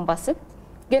ፕሬዝዳንት መሆን ባስብ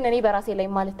ግን እኔ በራሴ ላይ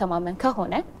ማልተማመን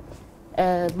ከሆነ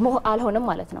አልሆንም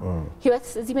ማለት ነው። ህይወት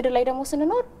እዚህ ምድር ላይ ደግሞ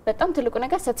ስንኖር በጣም ትልቁ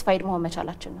ነገር ሳቲስፋይድ መሆን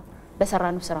መቻላችን ነው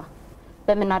በሰራነው ስራ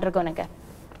በመናደርገው ነገር።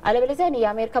 አለበለዚያ እኔ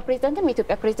የአሜሪካ ፕሬዝዳንትም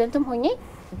የኢትዮጵያ ፕሬዝዳንትም ሆኜ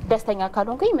ደስተኛ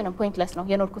ካልሆንኩኝ ምንም ፖይንትለስ ነው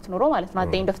የኖርኩት ኑሮ ማለት ነው።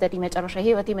 አት ኤንድ ኦፍ ዘ ዴይ መጨረሻ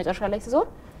ህይወቴ መጨረሻ ላይ ሲዞር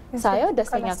ሳየው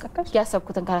ደስተኛ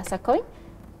ያሰብኩትን ካላሳካሁኝ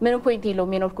ምንም ፖይንት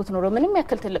የለውም የኖርኩት ኑሮ። ምንም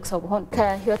ያክል ትልቅ ሰው ብሆን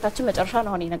ከህይወታችን መጨረሻ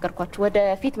ነው ሆነ የነገርኳችሁ።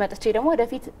 ወደፊት መጥቼ ደግሞ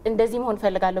ወደፊት እንደዚህ መሆን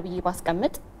ፈልጋለሁ ብዬ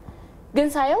ባስቀምጥ ግን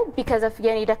ሳየው ቢካዝ ኦፍ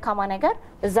የኔ ደካማ ነገር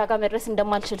እዛ ጋር መድረስ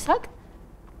እንደማልችል ሳቅ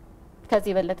ከዚህ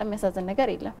የበለጠ የሚያሳዝን ነገር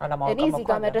የለም። እኔ እዚህ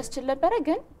ጋር መድረስ ችል ነበረ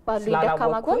ግን ባሉ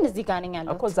ደካማ ጎን እዚህ ጋር ነኝ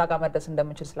ያለሁት እኮ እዛ ጋር መድረስ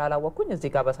እንደምችል ስላላወቅኩኝ እዚህ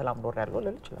ጋር በሰላም ኖር ያለው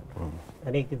ልል እችላለሁ።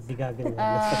 እኔ እዚህ ጋር ግን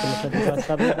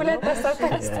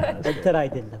መስጠት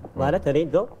አይደለም ማለት እኔ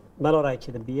እንደው መኖር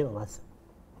አይችልም ብዬ ነው ማስብ።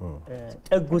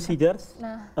 ጥጉ ሲደርስ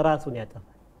ራሱን ያጠፋል።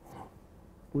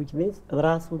 which means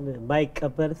ራሱን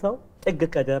ማይቀበል ሰው ጥግ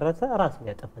ከደረሰ ራሱን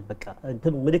ያጠፋል። በቃ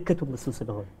እንትን ምልክቱ እሱ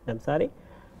ስለሆነ ለምሳሌ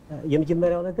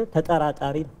የመጀመሪያው ነገር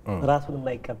ተጠራጣሪ ነው፣ ራሱን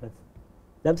የማይቀበል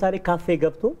ለምሳሌ ካፌ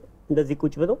ገብቶ እንደዚህ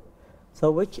ቁጭ ብሎ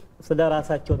ሰዎች ስለ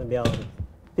ራሳቸው ነው የሚያወሩት።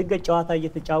 ድንገት ጨዋታ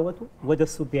እየተጫወቱ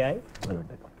ወደሱ ቢያይ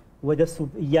ወደሱ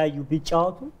እያዩ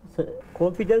ቢጫወቱ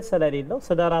ኮንፊደንስ ስለሌለው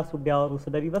ስለ ራሱ ቢያወሩ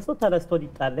ስለሚመስለው ተነስቶ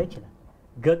ሊጣላ ይችላል።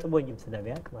 ገጥሞኝም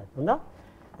ስለሚያውቅ ማለት ነው። እና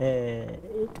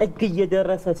ጥግ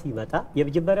እየደረሰ ሲመጣ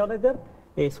የመጀመሪያው ነገር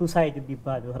ሱሳይድ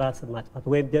የሚባለው ራስን ማጥፋት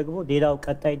ወይም ደግሞ ሌላው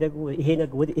ቀጣይ ደግሞ ይሄ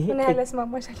ነገር ወደ ይሄ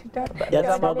ያለስማማሽ ነገር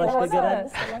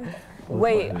አለ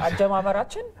ወይ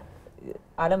አጀማመራችን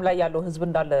ዓለም ላይ ያለው ህዝብ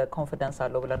እንዳለ ኮንፊደንስ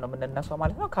አለው ብለን ነው የምንነሳው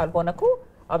ማለት ነው። ካልሆነ እኮ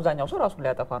አብዛኛው ሰው ራሱን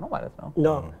ሊያጠፋ ነው ማለት ነው።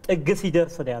 ጥግ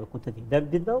ሲደርስ ነው ያልኩት።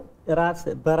 ለምንድን ነው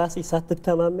በራስሽ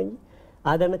ሳትተማመኝ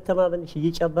አለመተማመንሽ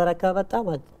እየጨመረ ከመጣ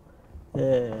ማለት ነው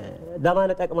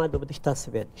ለማን እጠቅማለሁ ብለሽ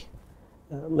ታስቢያለሽ።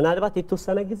 ምናልባት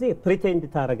የተወሰነ ጊዜ ፕሪቴንድ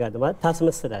ታደርጋለህ ማለት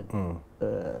ታስመስላለህ፣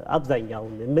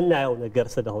 አብዛኛውን የምናየው ነገር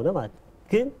ስለሆነ ማለት ነው።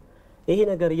 ግን ይሄ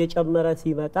ነገር እየጨመረ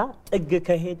ሲመጣ ጥግ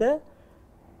ከሄደ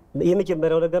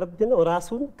የመጀመሪያው ነገር ምንድን ነው?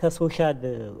 ራሱን ከሶሻል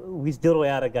ዊዝድሮ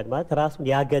ያደርጋል ማለት ራሱን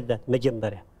ያገላል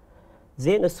መጀመሪያ።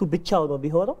 ዜን እሱ ብቻው ነው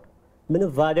ቢሆነው ምንም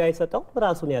ቫልዩ አይሰጠው፣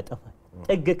 ራሱን ያጠፋል።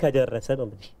 ጥግ ከደረሰ ነው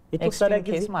እንግዲህ የተወሰነ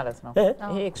ጊዜ ማለት ነው።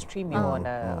 ይሄ ኤክስትሪም የሆነ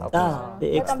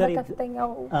ኤክስትሪም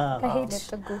ከፍተኛው ከሄድ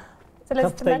ጥጉ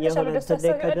ከፍተኛ የሆነ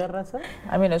እንትን ከደረሰ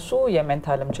አሚን እሱ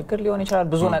የሜንታልም ችግር ሊሆን ይችላል።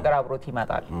 ብዙ ነገር አብሮት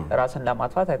ይመጣል። ራስን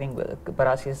ለማጥፋት አይ ቲንክ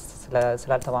በራሴ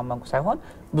ስላልተማመንኩ ሳይሆን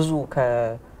ብዙ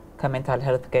ከሜንታል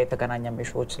ሄልት ጋር የተገናኘ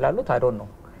ኢሹዎች ስላሉት አዶን ነው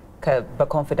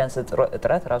በኮንፊደንስ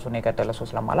እጥረት ራሱን የገደለ ሰው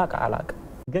ስለማላውቅ አላውቅም።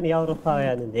 ግን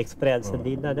የአውሮፓውያንን ኤክስፒሪየንስ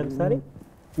እንዲና ለምሳሌ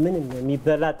ምንም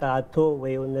የሚበላ አቶ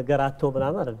ወይ ነገር አቶ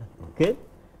ምናምን አይደለም፣ ግን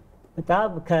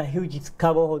በጣም ከሂውጅ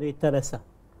ከመሆኑ የተነሳ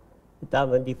በጣም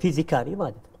እንዲህ ፊዚካሊ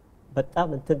ማለት ነው በጣም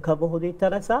እንትን ከመሆኑ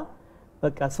የተነሳ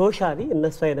በቃ ሶሻሊ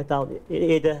እነሱ አይነት አሁን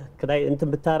ሄደህ ላይ እንትን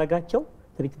ብታረጋቸው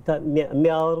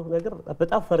የሚያወሩ ነገር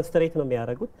በጣም ፈርስትሬት ነው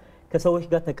የሚያደርጉት። ከሰዎች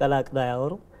ጋር ተቀላቅለው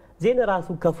አያወሩ። ዜና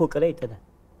ራሱን ከፎቅ ላይ ይጥላል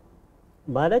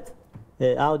ማለት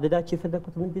አሁን ልዳችሁ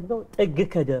የፈለኩት ምንድን ነው ጥግ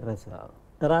ከደረሰ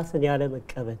ራስን ያለ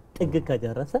መቀበል ጥግ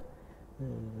ከደረሰ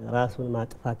ራሱን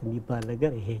ማጥፋት የሚባል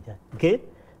ነገር ይሄዳል። ግን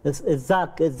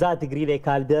እዛ ዲግሪ ላይ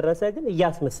ካልደረሰ ግን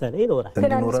እያስመሰለ ይኖራል።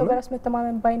 ሰው በራስ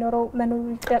መተማመን ባይኖረው መኖር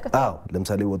ይቀጥላል።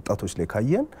 ለምሳሌ ወጣቶች ላይ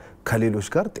ካየን ከሌሎች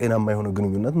ጋር ጤናማ የሆነ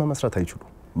ግንኙነት መመስረት አይችሉም።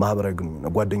 ማህበራዊ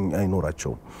ግንኙነት ጓደኛ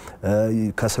አይኖራቸውም።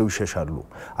 ከሰው ይሸሻሉ።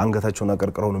 አንገታቸውን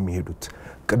አቀርቅረው ነው የሚሄዱት።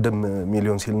 ቅድም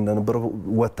ሚሊዮን ሲል እንደነበረው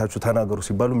ወጣችሁ ተናገሩ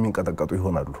ሲባሉ የሚንቀጠቀጡ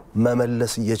ይሆናሉ።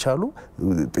 መመለስ እየቻሉ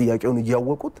ጥያቄውን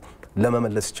እያወቁት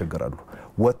ለመመለስ ይቸገራሉ።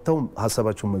 ወጥተው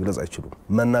ሀሳባቸውን መግለጽ አይችሉም።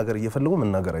 መናገር እየፈለጉ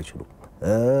መናገር አይችሉም።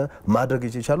 ማድረግ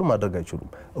እየቻሉ ማድረግ አይችሉም።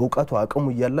 እውቀቱ አቅሙ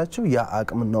እያላቸው ያ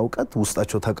አቅምና እውቀት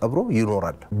ውስጣቸው ተቀብሮ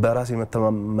ይኖራል። በራስ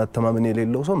መተማመን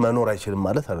የሌለው ሰው መኖር አይችልም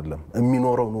ማለት አይደለም።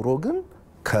 የሚኖረው ኑሮ ግን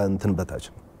ከእንትን በታች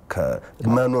ነው።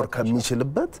 መኖር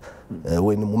ከሚችልበት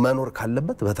ወይም መኖር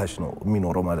ካለበት በታች ነው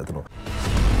የሚኖረው ማለት ነው።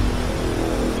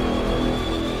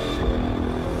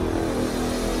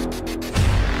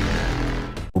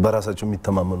 በራሳቸው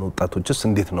የሚተማመኑ ወጣቶችስ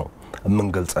እንዴት ነው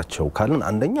የምንገልጻቸው ካልን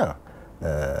አንደኛ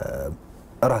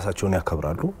ራሳቸውን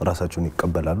ያከብራሉ፣ ራሳቸውን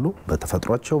ይቀበላሉ።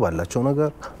 በተፈጥሯቸው ባላቸው ነገር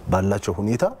ባላቸው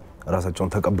ሁኔታ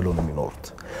ራሳቸውን ተቀብለው ነው የሚኖሩት።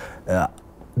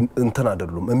 እንትን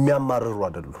አይደሉም፣ የሚያማርሩ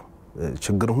አይደሉም።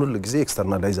 ችግርን ሁሉ ጊዜ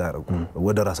ኤክስተርናላይዝ አያደርጉ።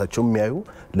 ወደ ራሳቸው የሚያዩ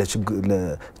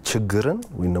ለችግርን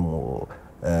ወይም ደግሞ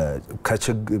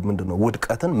ከችግር ምንድነው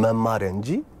ውድቀትን መማሪያ እንጂ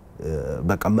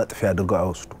በቃ መጥፊያ አድርገው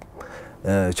አይወስዱ።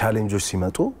 ቻሌንጆች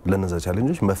ሲመጡ ለነዛ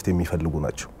ቻሌንጆች መፍትሄ የሚፈልጉ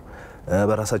ናቸው።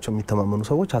 በራሳቸው የሚተማመኑ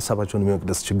ሰዎች ሀሳባቸውን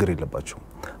የሚመቅደስ ችግር የለባቸው።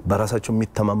 በራሳቸው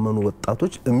የሚተማመኑ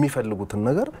ወጣቶች የሚፈልጉትን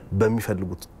ነገር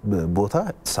በሚፈልጉት ቦታ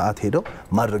ሰዓት ሄደው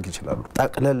ማድረግ ይችላሉ።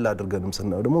 ጠቅለል አድርገንም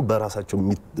ስናየው ደግሞ በራሳቸው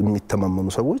የሚተማመኑ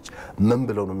ሰዎች ምን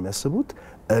ብለው ነው የሚያስቡት?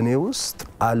 እኔ ውስጥ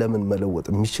ዓለምን መለወጥ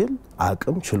የሚችል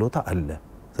አቅም ችሎታ አለ።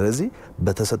 ስለዚህ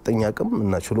በተሰጠኝ አቅም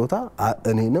እና ችሎታ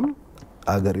እኔንም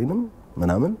አገሬንም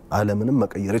ምናምን ዓለምንም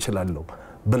መቀየር እችላለሁ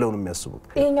ብለው ነው የሚያስቡት።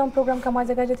 ይሄኛውን ፕሮግራም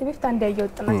ከማዘጋጀት በፊት አንድ ያየው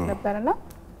ጥናት ነበርና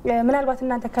ምናልባት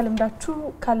እናንተ ከልምዳችሁ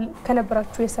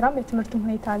ከነበራችሁ የስራም የትምህርትም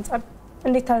ሁኔታ አንፃር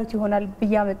እንዴት ታዩት ይሆናል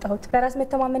ብዬ አመጣሁት። በራስ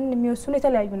መተማመንን የሚወስኑ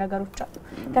የተለያዩ ነገሮች አሉ።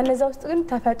 ከነዛ ውስጥ ግን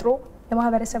ተፈጥሮ፣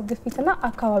 የማህበረሰብ ግፊትና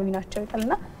አካባቢ ናቸው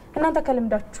ይላልና እናንተ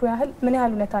ከልምዳችሁ ያህል ምን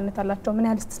ያህል እውነታነት አላቸው? ምን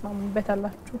ያህል ተስማሙበት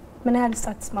አላችሁ? ምን ያህል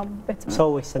ሳትስማሙበት?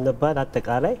 ሰዎች ስንባል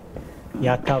አጠቃላይ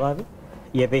የአካባቢ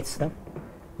የቤተሰብ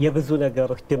የብዙ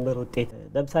ነገሮች ድምር ውጤት።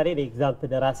 ለምሳሌ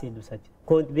ለኤግዛምፕል ራሴ ልውሰድ።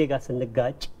 ከወንድሜ ጋር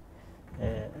ስንጋጭ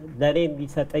ለእኔ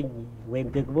የሚሰጠኝ ወይም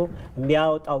ደግሞ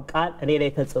የሚያወጣው ቃል እኔ ላይ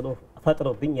ተጽዕኖ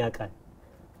ፈጥሮብኝ ያውቃል።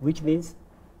 ዊች ሚንስ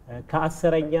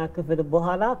ከ10ኛ ክፍል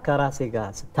በኋላ ከራሴ ጋር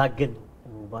ስታገል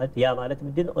ማለት ያ ማለት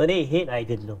ምንድነው እኔ ይሄን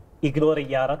አይደለም ኢግኖር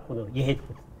እያደረኩ ነው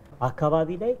የሄድኩት አካባቢ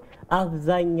ላይ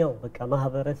አብዛኛው በቃ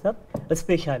ማህበረሰብ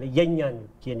ስፔሻሊ የኛን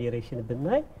ጄኔሬሽን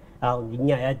ብናይ አሁን እኛ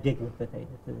ያደግንበት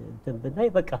አይነት እንትን ብናይ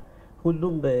በቃ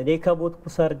ሁሉም እኔ ከሞትኩ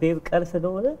ሰርዴ ቀር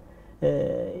ስለሆነ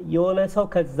የሆነ ሰው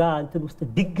ከዛ እንትን ውስጥ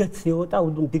ድንገት ሲወጣ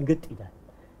ሁሉም ድንገት ይላል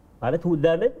ማለት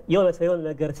ለምን የሆነ ሰው የሆነ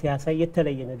ነገር ሲያሳይ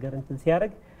የተለየ ነገር እንትን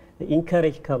ሲያደርግ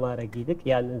ኢንከሬጅ ከማድረግ ይልቅ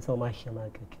ያንን ሰው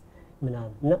ማሸማቀቅ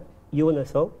ምናምን እና የሆነ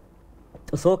ሰው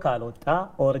ጥሶ ካልወጣ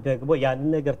ኦር ደግሞ ያንን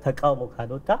ነገር ተቃውሞ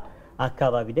ካልወጣ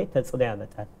አካባቢ ላይ ተጽዕኖ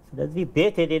ያመጣል። ስለዚህ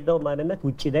ቤት የሌለው ማንነት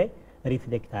ውጪ ላይ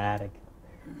ሪፍሌክት አያደርግም።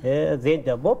 ዜን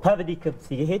ደግሞ ፐብሊክ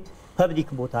ሲሄድ ፐብሊክ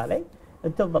ቦታ ላይ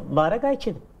እንትን ማድረግ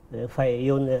አይችልም።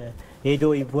 የሆነ ሄዶ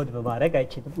ኢንቮልቭ ማድረግ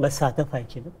አይችልም፣ መሳተፍ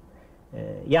አይችልም።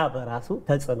 ያ በራሱ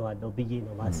ተጽዕኖ አለው ብዬ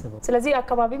ነው ማስበው። ስለዚህ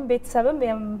አካባቢም ቤተሰብም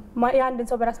የአንድን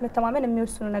ሰው በራስ መተማመን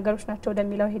የሚወስኑ ነገሮች ናቸው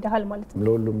ወደሚለው ሄደሃል ማለት ነው።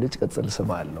 ለሁሉም ልጅ ቅጽል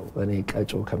ስም አለው። እኔ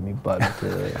ቀጮ ከሚባሉት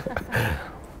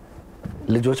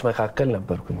ልጆች መካከል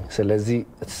ነበርኩኝ። ስለዚህ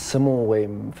ስሙ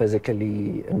ወይም ፊዚካሊ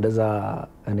እንደዛ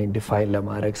እኔ ዲፋይን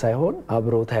ለማድረግ ሳይሆን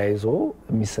አብሮ ተያይዞ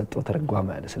የሚሰጠው ተረጓሚ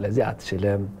አለ። ስለዚህ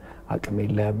አትችልም፣ አቅም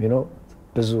የለም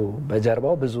ብዙ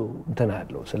በጀርባው ብዙ እንትን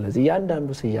አለው። ስለዚህ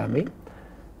እያንዳንዱ ስያሜ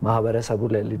ማህበረሰቡ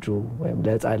ለልጁ ወይም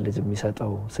ለህፃን ልጅ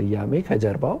የሚሰጠው ስያሜ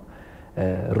ከጀርባው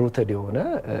ሩትድ የሆነ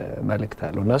መልእክት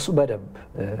አለው። እነሱ በደንብ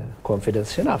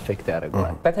ኮንፊደንስሽን አፌክት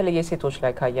ያደርገዋል። በተለይ የሴቶች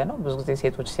ላይ ካየ ነው ብዙ ጊዜ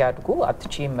ሴቶች ሲያድጉ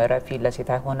አትችይም፣ ረፊ፣ ለሴት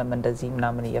አይሆንም እንደዚህ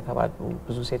ምናምን እየተባሉ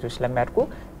ብዙ ሴቶች ስለሚያድጉ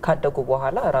ካደጉ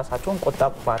በኋላ ራሳቸውን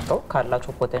ቆጣብ ባድርገው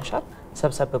ካላቸው ፖቴንሻል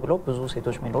ሰብሰብ ብሎ ብዙ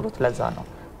ሴቶች የሚኖሩት ለዛ ነው።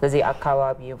 ስለዚህ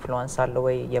አካባቢ ኢንፍሉዌንስ አለ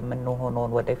ወይ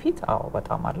የምንሆነውን ወደፊት? አዎ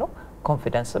በጣም አለው።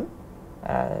 ኮንፊደንስም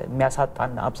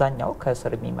የሚያሳጣን አብዛኛው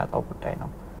ከስር የሚመጣው ጉዳይ ነው።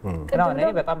 እና እኔ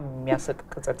በጣም የሚያስቅ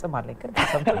ቅጽጽም አለኝ ግን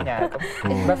ሰምቶኝ አያውቅም።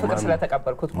 በፍቅር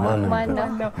ስለተቀበልኩት ማለት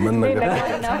ነው።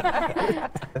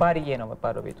 ባርዬ ነው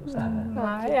መባለው ቤት ውስጥ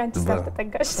አንቺ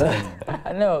ሳትጠጋሽ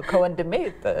ነው ከወንድሜ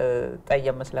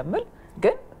ጠየም ስለምል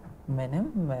ግን ምንም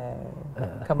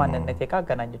ከማንነቴ ጋር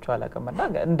አገናኝቼው አላውቅም እና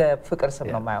እንደ ፍቅር ስም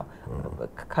ነው የማየው።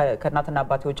 ከእናትና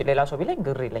አባቴ ውጭ ሌላ ሰው ቢለኝ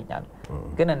ግር ይለኛል።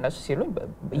 ግን እነሱ ሲሉኝ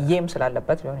እዬም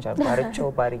ስላለበት ሊሆን ይችላል ባርቸው፣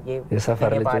 ባርዬ፣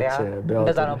 የሰፈር ልጆች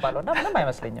እንደዛ ነው ባለው እና ምንም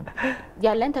አይመስለኝም።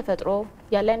 ያለን ተፈጥሮ፣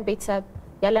 ያለን ቤተሰብ፣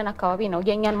 ያለን አካባቢ ነው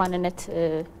የእኛን ማንነት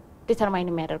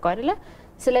ዲተርማይን የሚያደርገው አይደለ?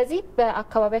 ስለዚህ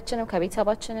በአካባቢያችንም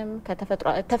ከቤተሰባችንም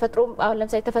ተፈጥሮ አሁን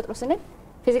ለምሳሌ ተፈጥሮ ስንል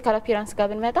ፊዚካል አፒራንስ ጋር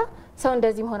ብንመጣ ሰው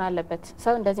እንደዚህ መሆን አለበት፣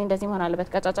 ሰው እንደዚህ መሆን አለበት፣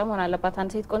 ቀጫጫ መሆን አለባት፣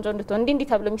 አንድ ሴት ቆንጆ እንድትሆን እንዲህ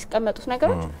ተብሎ የሚስቀመጡት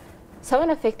ነገሮች ሰውን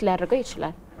አፌክት ሊያደርገው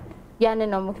ይችላል። ያንን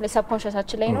ነው ምክንያት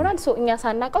ሰብኮንሽሳችን ላይ ይኖራል። እኛ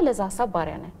ሳናውቀው ለዛ ሀሳብ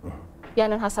ባሪያ ነን።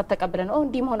 ያንን ሀሳብ ተቀብለን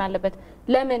እንዲህ መሆን አለበት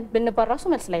ለምን ብንባል ራሱ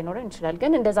መልስ ላይኖረን ይችላል።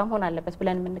 ግን እንደዛ መሆን አለበት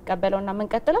ብለን የምንቀበለውና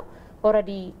የምንቀጥለው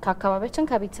ኦልሬዲ ከአካባቢያችን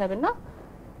ከቤተሰብና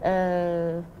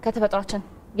ከተፈጥሯችን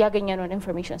ያገኘነውን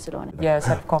ኢንፎርሜሽን ስለሆነ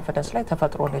የሰልፍ ኮንፊደንስ ላይ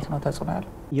ተፈጥሮ እንዴት ነው ተጽዕኖ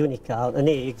ያለው? ዩኒክ አሁን እኔ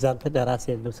ኤግዛምፕል ለራሴ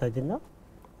ልውሰድና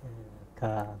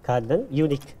ካለን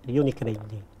ዩኒክ ነኝ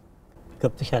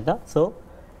ገብቶሻል። ሶ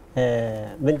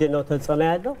ምንድነው ተጽዕኖ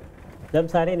ያለው?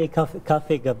 ለምሳሌ እኔ ካፌ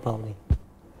ገባሁ ነኝ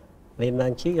ወይም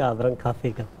አንቺ አብረን ካፌ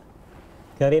ገባ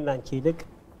ከኔና አንቺ ይልቅ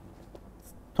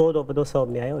ቶሎ ብሎ ሰው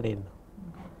የሚያየው እኔን ነው።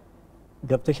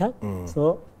 ገብቶሻል? ሶ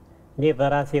እኔ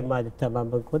በራሴ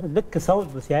ማልተማመን ከሆነ ልክ ሰው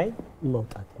ሲያይ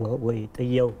መውጣት ነው ወይ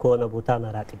ጥየው ከሆነ ቦታ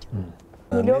መራቅ ይችላል።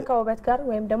 ሚሊዮን ከውበት ጋር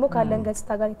ወይም ደግሞ ካለን ገጽታ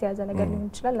ጋር የተያዘ ነገር ሊሆን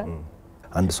ይችላል።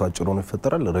 አንድ ሰው አጭር ሆኖ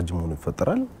ይፈጠራል፣ ረጅም ሆኖ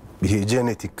ይፈጠራል። ይሄ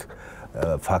ጄኔቲክ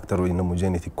ፋክተር ወይ ደግሞ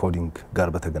ጄኔቲክ ኮዲንግ ጋር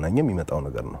በተገናኘ የሚመጣው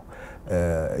ነገር ነው።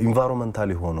 ኢንቫይሮንመንታል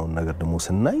የሆነውን ነገር ደግሞ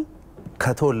ስናይ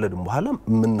ከተወለድን በኋላ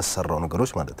የምንሰራው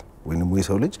ነገሮች ማለት ነው። ወይንም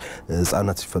የሰው ልጅ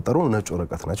ህፃናት ሲፈጠሩ ነጭ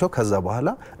ወረቀት ናቸው። ከዛ በኋላ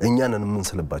እኛንን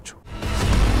የምንስልባቸው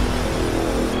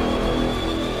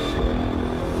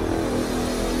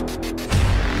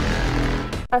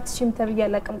አትሽም ተብዬ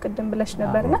አላውቅም ቅድም ብለሽ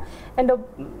ነበርና እንደው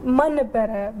ማን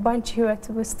ነበረ ባንቺ ህይወት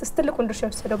ውስጥ ትልቁን ድርሻ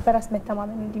ወሰደው በራስ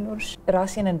መተማመን እንዲኖርሽ?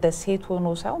 ራሴን እንደ ሴት ሆኖ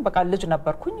ሳይሆን በቃ ልጅ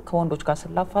ነበርኩኝ ከወንዶች ጋር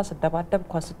ስላፋ ስደባደብ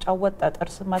ኳስ ስጫወት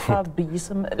ጠጠር ስመታ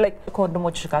ብይስም ላይክ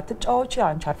ከወንድሞችሽ ጋር ትጫወቺ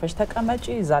አንቺ አርፈሽ ተቀመጪ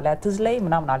እዛ ላይ አትዝለይ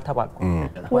ምናምን አልተባልኩም።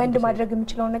 ወንድ ማድረግ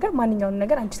የሚችለውን ነገር ማንኛውንም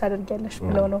ነገር አንቺ ታደርጊያለሽ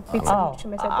ብለው ነው ቤተሰቦችሽ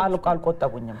መሰለኝ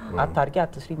አልቆጠቡኝም። አታርጊ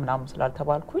አትስሪ ምናምን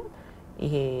ስላልተባልኩኝ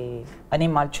ይሄ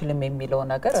እኔም አልችልም የሚለው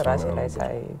ነገር ራሴ ላይ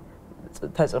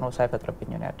ተጽዕኖ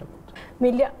ሳይፈጥርብኝ ነው ያደጉት።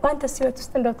 ሚሊያ በአንተስ ህይወት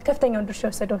ውስጥ እንደው ከፍተኛውን ድርሻ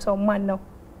የወሰደው ሰው ማን ነው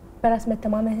በራስ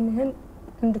መተማመንህን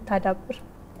እንድታዳብር?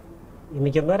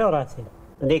 የመጀመሪያው ራሴ ነው።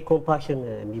 እኔ ኮምፓሽን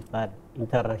የሚባል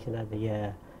ኢንተርናሽናል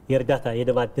የእርዳታ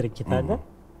የልማት ድርጅት አለ።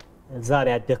 እዛ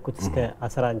ነው ያደግኩት እስከ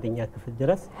 11ኛ ክፍል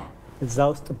ድረስ። እዛ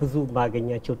ውስጥ ብዙ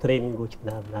ማገኛቸው ትሬኒንጎች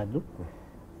ምናምን አሉ።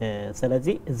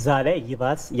 ስለዚህ እዛ ላይ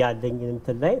ይባስ ያለኝ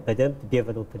እንትን ላይ በደንብ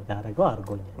ዴቨሎፕ እንዳደረገው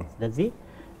አድርጎኛል። ስለዚህ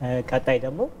ቀጣይ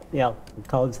ደግሞ ያው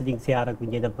ካውንስሊንግ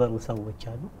ሲያደርጉኝ የነበሩ ሰዎች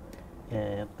አሉ።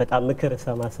 በጣም ምክር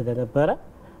ሰማ ስለነበረ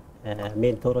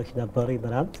ሜንቶሮች ነበሩ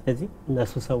ምናምን። ስለዚህ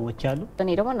እነሱ ሰዎች አሉ። እኔ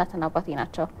ደግሞ እናትና አባቴ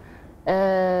ናቸው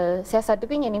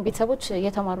ሲያሳድጉኝ። እኔም ቤተሰቦች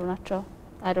እየተማሩ ናቸው።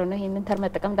 አይ ዶንት ኖ ይሄንን ተር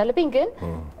መጠቀም እንዳለብኝ ግን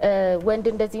ወንድ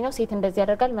እንደዚህ ነው ሴት እንደዚህ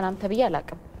ያደርጋል ምናምን ተብዬ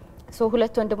አላውቅም። ሶ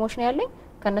ሁለት ወንድሞች ነው ያለኝ።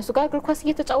 ከነሱ ጋር እግር ኳስ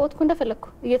እየተጫወትኩ እንደፈለግኩ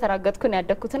እየተራገጥኩ ነው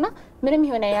ያደግኩትና ምንም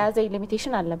የሆነ የያዘኝ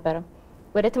ሊሚቴሽን አልነበረም።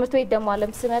 ወደ ትምህርት ቤት ደግሞ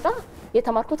አለም ስመጣ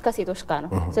የተማርኩት ከሴቶች ጋር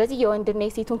ነው። ስለዚህ የወንድና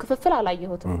የሴቱን ክፍፍል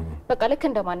አላየሁትም። በቃ ልክ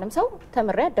እንደማንም ሰው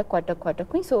ተምሬ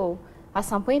አደግኩኝ። ሶ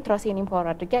አሳም ፖይንት ራሴን ኢምፓወር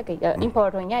አድርጌ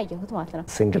ኢምፓወር ሆኜ አየሁት ማለት ነው።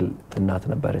 ሲንግል እናት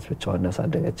ነበረች ብቻዋን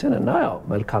ያሳደገችን እና ያው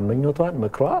መልካም ምኞቷን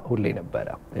ምክሯ ሁሌ ነበረ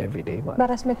ኤቭሪዴ ማለት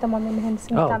በራስ መተማመን ይሄን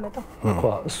ስንታመጣው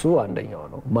እሱ አንደኛው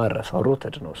ነው። ማረሳው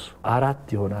ሮተድ ነው እሱ።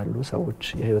 4 ይሆናሉ ሰዎች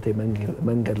የህይወቴ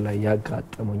መንገድ ላይ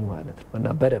ያጋጠሙኝ ማለት ነው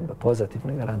እና በደንብ ፖዚቲቭ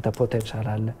ነገር አንተ ፖቴንሻል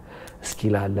አለ፣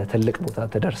 ስኪል አለ፣ ትልቅ ቦታ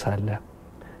ትደርሳለህ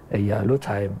እያሉ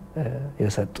ታይም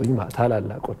የሰጡኝ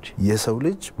ታላላቆች። የሰው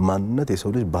ልጅ ማንነት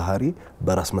የሰው ልጅ ባህሪ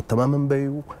በራስ መተማመን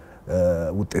በዩ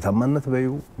ውጤታማነት በዩ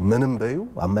ምንም በዩ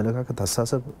አመለካከት፣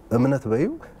 አስተሳሰብ፣ እምነት በዩ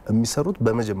የሚሰሩት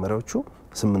በመጀመሪያዎቹ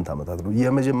 8 ዓመታት ነው።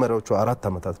 የመጀመሪያዎቹ 4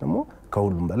 ዓመታት ደግሞ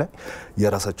ከሁሉም በላይ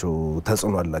የራሳቸው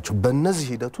ተጽዕኖ አላቸው። በእነዚህ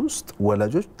ሂደት ውስጥ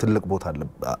ወላጆች ትልቅ ቦታ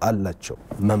አላቸው።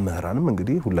 መምህራንም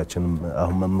እንግዲህ ሁላችንም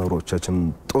አሁን መምህሮቻችን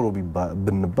ጥሩ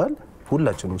ብንባል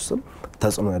ሁላችን ውስጥም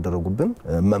ተጽዕኖ ያደረጉብን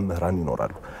መምህራን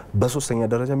ይኖራሉ። በሶስተኛ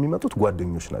ደረጃ የሚመጡት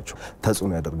ጓደኞች ናቸው፣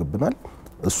 ተጽዕኖ ያደርግብናል።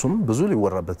 እሱም ብዙ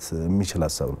ሊወራበት የሚችል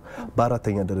ሀሳብ ነው።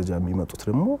 በአራተኛ ደረጃ የሚመጡት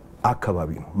ደግሞ አካባቢ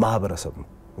ነው፣ ማህበረሰብ ነው።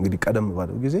 እንግዲህ ቀደም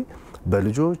ባለው ጊዜ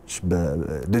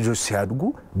ልጆች ሲያድጉ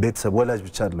ቤተሰብ ወላጅ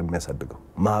ብቻ አይደለም የሚያሳድገው፣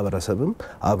 ማህበረሰብም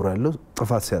አብሮ ያለው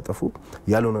ጥፋት ሲያጠፉ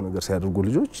ያልሆነ ነገር ሲያደርጉ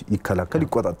ልጆች ይከላከል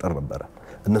ይቆጣጠር ነበረ።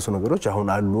 እነሱ ነገሮች አሁን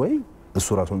አሉ ወይ? እሱ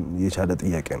ራሱን የቻለ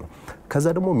ጥያቄ ነው። ከዛ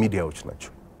ደግሞ ሚዲያዎች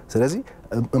ናቸው። ስለዚህ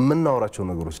የምናወራቸው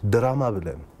ነገሮች ድራማ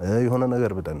ብለን የሆነ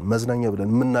ነገር ብለን መዝናኛ ብለን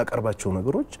የምናቀርባቸው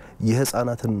ነገሮች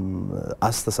የህፃናትን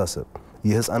አስተሳሰብ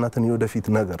የህፃናትን የወደፊት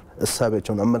ነገር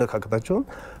እሳቤያቸውን አመለካከታቸውን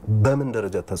በምን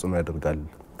ደረጃ ተጽዕኖ ያደርጋል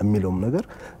የሚለውም ነገር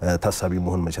ታሳቢ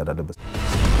መሆን መቻል አለበት።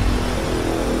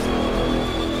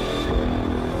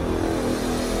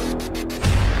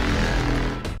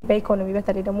 በኢኮኖሚ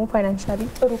በተለይ ደግሞ ፋይናንሻሊ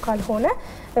ጥሩ ካልሆነ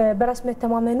በራስ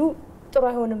መተማመኑ ጥሩ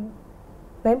አይሆንም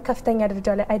ወይም ከፍተኛ ደረጃ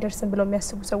ላይ አይደርስም ብለው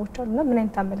የሚያስቡ ሰዎች አሉና ምን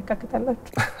አይነት አመለካከት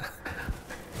አላችሁ?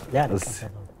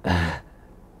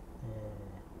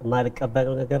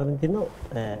 የማልቀበለው ነገር ምንድነው?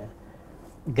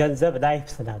 ገንዘብ ላይፍ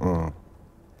ስላለ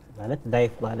ማለት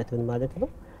ላይፍ ማለት ምን ማለት ነው?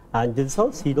 አንድን ሰው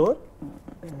ሲኖር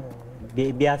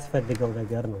የሚያስፈልገው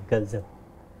ነገር ነው ገንዘብ።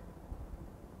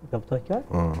 ገብቷችኋል?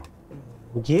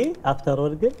 እንጂ አፍተር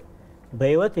ኦል ግን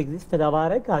በህይወት ኤግዚስት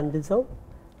ለማድረግ አንድ ሰው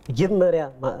መጀመሪያ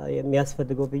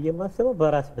የሚያስፈልገው ብዬ የማስበው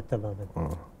በራስ መተማመን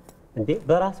እንዴ።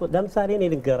 በራስ ለምሳሌ እኔ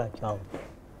ልንገራቸው። አሁን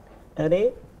እኔ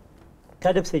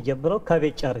ከልብስ ጀምሮ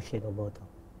ከቤት ጨርሼ ነው የምወጣው።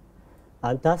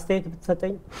 አንተ አስተያየት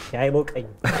ብትሰጠኝ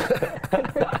አይሞቀኝም፣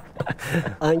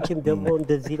 አንቺም ደግሞ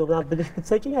እንደዚህ ነው ምናምን ብለሽ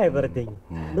ብትሰጪኝ አይበርደኝም።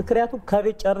 ምክንያቱም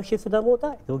ከቤት ጨርሼ ስለምወጣ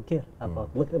ዶንኬር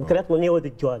ምክንያቱም እኔ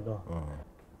ወድጄዋለሁ።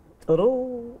 ጥሩ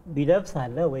ቢለብስ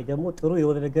አለ ወይ ደግሞ ጥሩ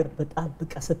የሆነ ነገር በጣም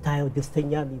በቃ ስታየው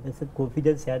ደስተኛ የሚመስል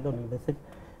ኮንፊደንስ ያለው የሚመስል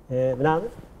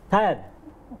ምናምን ታያለህ።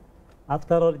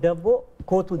 አፍተር ኦል ደግሞ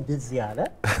ኮቱ እንደዚህ ያለ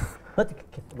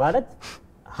በትክክል ማለት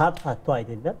ሀብት አጥቶ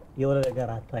አይደለም የሆነ ነገር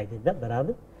አጥቶ አይደለም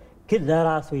ምናምን፣ ግን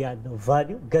ለራሱ ያለው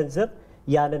ቫልዩ ገንዘብ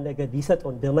ያንን ነገር ሊሰጠው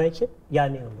እንደማይችል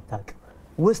ያኔ ነው የምታውቀው።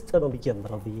 ውስጥ ነው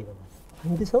የሚጀምረው ብዬ ነው።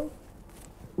 አንድ ሰው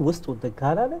ውስጡ እንትን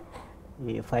ካላለ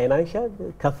ፋይናንሻል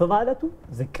ከፍ ማለቱ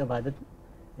ዝቅ ማለቱ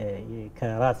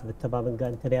ከራስ መተማመን ጋር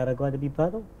እንትን ያደርገዋል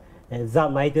የሚባለው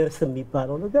እዛም አይደርስም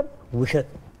የሚባለው ነገር ውሸት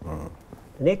ነው።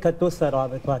 እኔ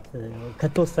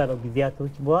ከተወሰነው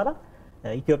ጊዜያቶች በኋላ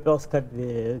ኢትዮጵያ ውስጥ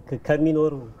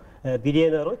ከሚኖሩ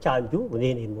ቢሊዮነሮች አንዱ እኔ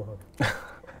ነኝ የምሆነው።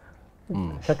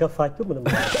 ከከፋችሁ ምንም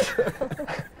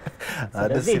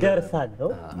ስለዚህ ደርሳለሁ።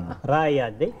 ራዕይ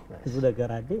አለኝ፣ ብዙ ነገር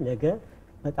አለኝ። ነገ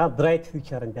በጣም ብራይት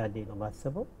ፊውቸር እንዳለኝ ነው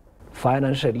የማስበው።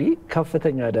 ፋይናንሻሊ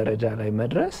ከፍተኛ ደረጃ ላይ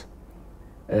መድረስ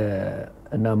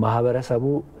እና ማህበረሰቡ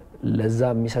ለዛ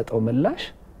የሚሰጠው ምላሽ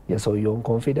የሰውየውን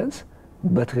ኮንፊደንስ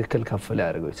በትክክል ከፍ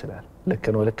ሊያደርገው ይችላል። ልክ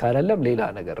ነው ልክ አይደለም ሌላ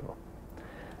ነገር ነው።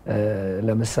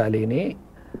 ለምሳሌ እኔ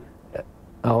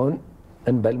አሁን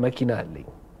እንበል መኪና አለኝ፣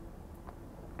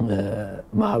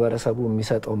 ማህበረሰቡ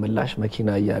የሚሰጠው ምላሽ መኪና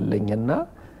እያለኝና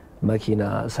መኪና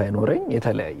ሳይኖረኝ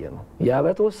የተለያየ ነው። ያ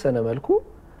በተወሰነ መልኩ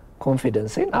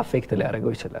ኮንፊደንስን አፌክት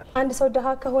ሊያደርገው ይችላል። አንድ ሰው ድሃ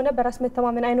ከሆነ በራስ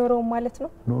መተማመን አይኖረውም ማለት ነው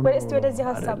ወይስ ወደዚህ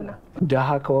ሀሳብ ነው? ድሃ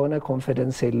ከሆነ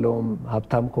ኮንፊደንስ የለውም፣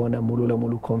 ሀብታም ከሆነ ሙሉ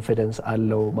ለሙሉ ኮንፊደንስ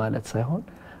አለው ማለት ሳይሆን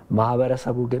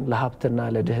ማህበረሰቡ ግን ለሀብትና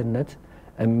ለድህነት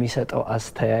የሚሰጠው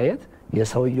አስተያየት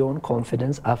የሰውየውን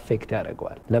ኮንፊደንስ አፌክት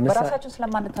ያደርገዋል። በራሳችን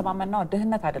ስለማንተማመን ነው።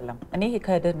 ድህነት አይደለም። እኔ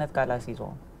ከድህነት ጋር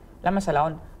ላስይዘው ለምሳሌ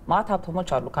አሁን ማት ሀብታሞች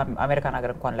አሉ ከአሜሪካን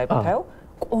ሀገር እንኳን ላይ ብታየው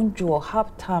ቆንጆ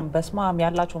ሀብታም በስማም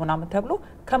ያላቸው ምናምን ተብሎ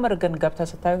ከምር ግን ገብተህ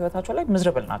ስታዩ ህይወታቸው ላይ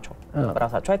ምዝርብል ናቸው።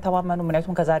 በራሳቸው አይተማመኑ።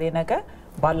 ምክንያቱም ከዛሬ ነገ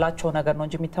ባላቸው ነገር ነው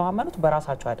እንጂ የሚተማመኑት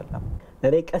በራሳቸው አይደለም።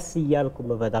 እኔ ቀስ እያልኩ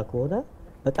መበዳ ከሆነ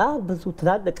በጣም ብዙ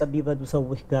ትላልቅ የሚበዱ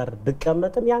ሰዎች ጋር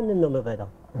ብቀመጥም ያንን ነው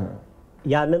መበዳው።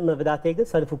 ያንን መብዳቴ ግን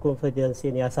ሰልፍ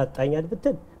ኮንፊደንስን ያሳጣኛል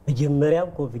ብትል መጀመሪያም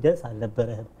ኮንፊደንስ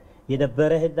አልነበረህም።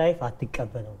 የነበረህን ላይፍ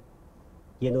አትቀበለው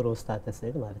የኑሮ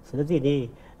ስታተስን ማለት። ስለዚህ እኔ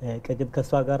ቅድም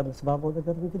ከእሷ ጋር የምስማማው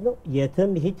ነገር ምንድን ነው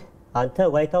የትም ሂድ አንተ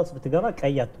ዋይት ሀውስ ብትገባ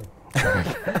ቀይ አትሆን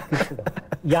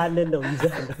ያንን ነው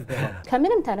ይዘህ ብትገባ።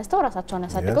 ከምንም ተነስተው ራሳቸውን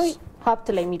ያሳድገው ሀብት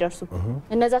ላይ የሚደርሱ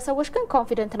እነዛ ሰዎች ግን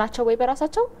ኮንፊደንት ናቸው ወይ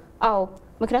በራሳቸው? አዎ፣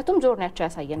 ምክንያቱም ጆርኒያቸው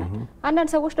ያሳየናል። አንዳንድ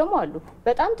ሰዎች ደግሞ አሉ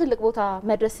በጣም ትልቅ ቦታ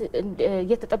መድረስ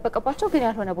እየተጠበቀባቸው ግን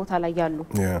ያልሆነ ቦታ ላይ ያሉ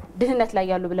ድህነት ላይ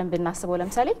ያሉ ብለን ብናስበው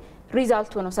ለምሳሌ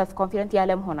ሪዛልቱ ነው ሰልፍ ኮንፊደንት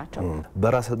ያለ መሆናቸው።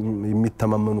 በራስ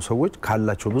የሚተማመኑ ሰዎች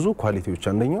ካላቸው ብዙ ኳሊቲዎች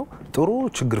አንደኛው ጥሩ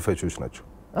ችግር ፈቺዎች ናቸው።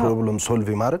 ፕሮብለም ሶልቭ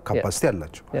ማድረግ ካፓሲቲ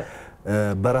አላቸው።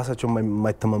 በራሳቸው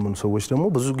የማይተማመኑ ሰዎች ደግሞ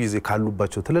ብዙ ጊዜ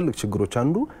ካሉባቸው ትልልቅ ችግሮች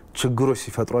አንዱ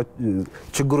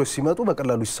ችግሮች ሲመጡ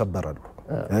በቀላሉ ይሰበራሉ።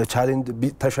 ቻሌንጅ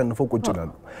ተሸንፈው ቁጭ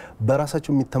ይላሉ።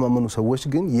 በራሳቸው የሚተማመኑ ሰዎች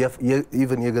ግን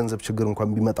ኢቭን የገንዘብ ችግር እንኳን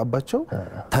ቢመጣባቸው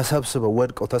ተሰብስበው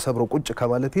ወድቀው ተሰብረው ቁጭ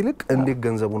ከማለት ይልቅ እንዴት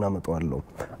ገንዘቡን አመጣዋለሁ፣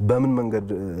 በምን መንገድ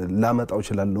ላመጣው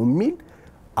እችላለሁ የሚል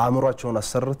አእምሯቸውን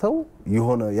አሰርተው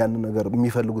የሆነ ያን ነገር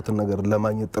የሚፈልጉትን ነገር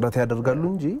ለማግኘት ጥረት ያደርጋሉ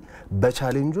እንጂ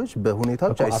በቻሌንጆች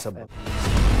በሁኔታዎች አይሰበሩም።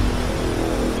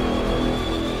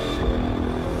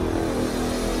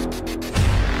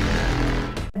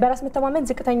 በራስ መተማመን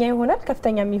ዝቅተኛ ይሆናል፣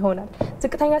 ከፍተኛም ይሆናል።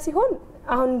 ዝቅተኛ ሲሆን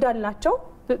አሁን እንዳልናቸው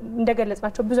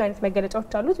እንደገለጽናቸው ብዙ አይነት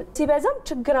መገለጫዎች አሉት። ሲበዛም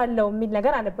ችግር አለው የሚል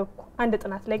ነገር አነበብኩ አንድ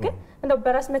ጥናት ላይ። ግን እንደው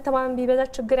በራስ መተማመን ቢበዛ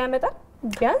ችግር ያመጣል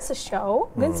ቢያንስ እሻው፣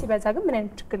 ግን ሲበዛ ግን ምን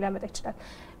አይነት ችግር ሊያመጣ ይችላል?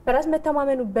 በራስ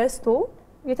መተማመኑ በዝቶ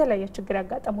የተለያየ ችግር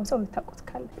ያጋጠመው ሰው የምታውቁት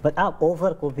ካለ? በጣም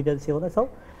ኦቨር ኮንፊደንስ የሆነ ሰው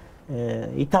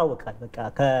ይታወቃል። በቃ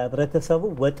ከህብረተሰቡ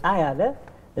ወጣ ያለ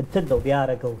እንትን ነው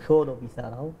ቢያረገው፣ ሾው ነው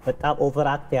ቢሰራው፣ በጣም ኦቨር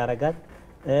አክት ያደርጋል።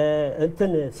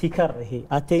 እንትን ሲከር ይሄ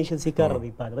አቴንሽን ሲከር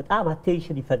የሚባለው በጣም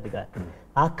አቴንሽን ይፈልጋል።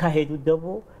 አካሄዱ ደግሞ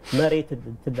መሬት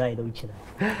እንትን ላይ ነው ይችላል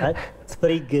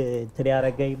ስፕሪንግ እንትን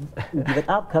ያረገኝ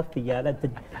በጣም ከፍ እያለ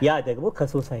ያ ደግሞ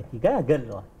ከሶሳይቲ ጋር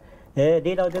ያገለዋል።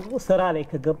 ሌላው ደግሞ ስራ ላይ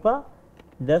ከገባ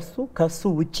ለሱ ከሱ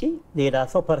ውጪ ሌላ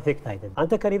ሰው ፐርፌክት አይደለም።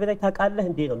 አንተ ከኔ በላይ ታውቃለህ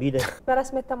እንዴ ነው የሚልህ። በራስ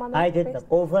መተማመን አይደለም።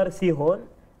 ኦቨር ሲሆን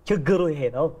ችግሩ ይሄ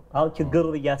ነው። አሁን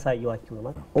ችግሩን እያሳየኋችሁ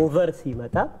ነው። ኦቨር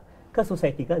ሲመጣ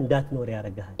ከሶሳይቲ ጋር እንዳትኖር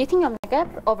ያደርጋል። የትኛውም ነገር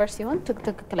ኦቨር ሲሆን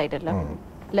ትክክል አይደለም።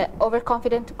 ለኦቨር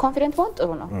ኮንፊደንት መሆን ጥሩ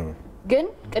ነው፣ ግን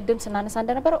ቅድም ስናነሳ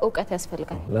እንደነበረው እውቀት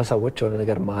ያስፈልጋል። ለሰዎች የሆነ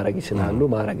ነገር ማድረግ ይችላሉ፣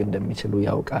 ማድረግ እንደሚችሉ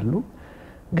ያውቃሉ።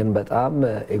 ግን በጣም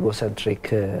ኤጎሰንትሪክ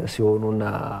ሲሆኑና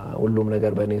ሁሉም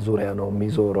ነገር በእኔ ዙሪያ ነው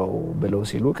የሚዞረው ብለው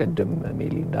ሲሉ ቅድም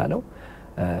ሜሊ እንዳለው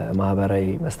ማህበራዊ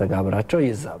መስተጋብራቸው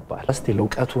ይዛባል። ስቲል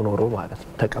እውቀቱ ኖሮ ማለት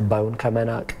ነው ተቀባዩን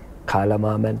ከመናቅ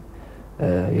ካለማመን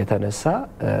የተነሳ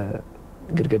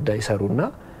ግድግዳ ይሰሩና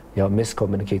ያው ሚስ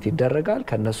ኮሚኒኬት ይደረጋል።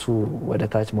 ከነሱ ወደ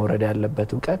ታች መውረድ ያለበት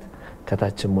እውቀት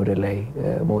ከታችም ወደ ላይ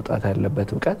መውጣት ያለበት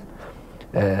እውቀት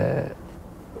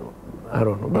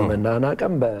አሮን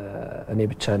በመናናቀም በእኔ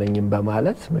ብቻ ነኝም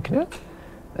በማለት ምክንያት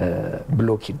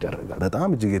ብሎክ ይደረጋል። በጣም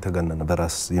እጅግ የተገነነ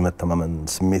በራስ የመተማመን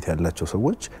ስሜት ያላቸው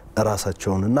ሰዎች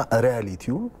ራሳቸውንና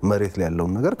ሪያሊቲውን መሬት ላይ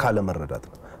ያለውን ነገር ካለመረዳት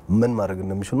ነው። ምን ማድረግ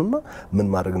እንደሚችሉና ምን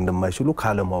ማድረግ እንደማይችሉ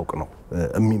ካለማወቅ ነው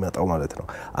የሚመጣው ማለት ነው።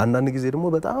 አንዳንድ ጊዜ ደግሞ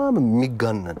በጣም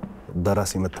የሚጋነን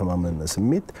በራስ የመተማመን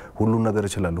ስሜት ሁሉን ነገር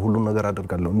እችላለሁ፣ ሁሉን ነገር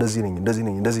አደርጋለሁ፣ እንደዚህ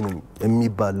ነኝ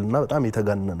የሚባልና በጣም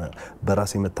የተጋነነ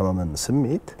በራስ የመተማመን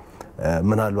ስሜት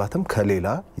ምናልባትም ከሌላ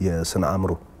የስነ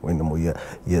አእምሮ ወይም ደግሞ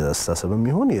የአስተሳሰብም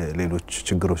ይሁን የሌሎች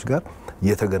ችግሮች ጋር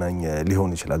የተገናኘ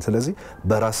ሊሆን ይችላል። ስለዚህ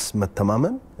በራስ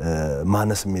መተማመን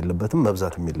ማነስም የለበትም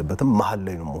መብዛትም የለበትም፣ መሀል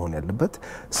ላይ ነው መሆን ያለበት።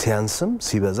 ሲያንስም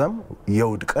ሲበዛም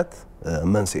የውድቀት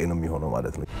መንስኤ ነው የሚሆነው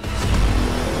ማለት ነው።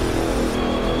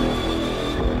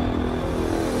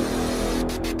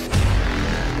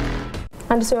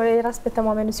 አንድ ሰው የራስ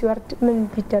መተማመኑ ሲወርድ ምን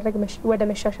ቢደረግ ወደ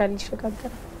መሻሻል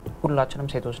ይሸጋገራል? ሁላችንም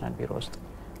ሴቶች ነን ቢሮ ውስጥ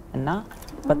እና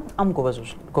በጣም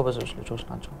ጎበዞች ልጆች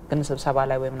ናቸው። ግን ስብሰባ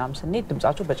ላይ ወይ ምናምን ስንሄድ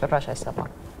ድምጻቸው በጭራሽ አይሰማም።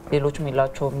 ሌሎቹም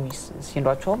ይላቸው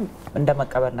ሲሏቸውም እንደ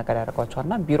መቀበል ነገር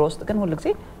ያደርጓቸዋልና ቢሮ ውስጥ ግን ሁልጊዜ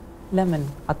ለምን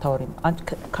አታወሪም?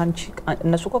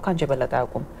 እነሱ እኮ ካንቺ የበለጠ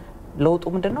አያውቁም። ለውጡ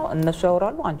ምንድነው? እነሱ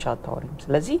ያወራሉ፣ አንቺ አታወሪም።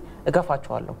 ስለዚህ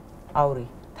እገፋቸዋለሁ። አውሪ፣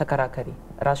 ተከራከሪ፣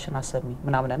 ራስሽን አሰሚ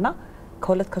ምናምንና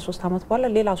ከ2 ከ3 አመት በኋላ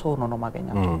ሌላ ሰው ሆኖ ነው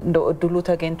ማገኛቸው። እንደው እድሉ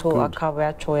ተገኝቶ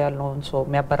አካባቢያቸው ያለውን ሰው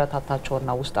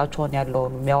የሚያበረታታቸውና ውስጣቸውን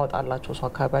ያለውን የሚያወጣላቸው ሰው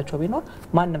አካባቢያቸው ቢኖር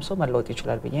ማንም ሰው መለወጥ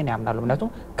ይችላል ብዬ ነው ያምናለሁ።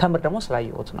 ምክንያቱም ከምር ደግሞ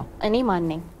ስላየሁት ነው። እኔ ማን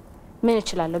ነኝ፣ ምን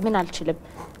እችላለሁ፣ ምን አልችልም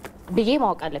ብዬ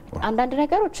ማወቅ አለብኝ። አንዳንድ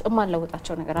ነገሮች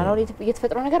የማንለውጣቸው ነገር አለ፣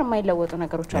 የተፈጥሮ ነገር የማይለወጡ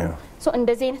ነገሮች አሉ። ሶ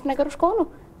እንደዚህ አይነት ነገሮች ከሆኑ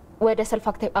ወደ ሰልፍ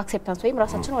አክሴፕታንስ ወይም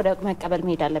ራሳችን ወደ መቀበል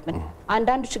መሄድ አለብን።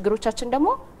 አንዳንድ ችግሮቻችን ደግሞ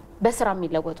በስራ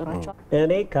የሚለወጡ ናቸው።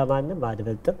 እኔ ከማንም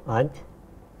አልበልጥም፣ አንድ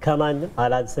ከማንም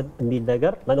አላንስም የሚል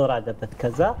ነገር መኖር አለበት።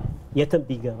 ከዛ የትም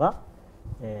ቢገባ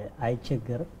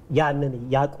አይቸገርም። ያንን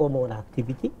ያቆመውን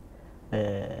አክቲቪቲ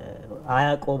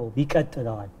አያቆመው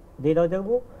ቢቀጥለዋል። ሌላው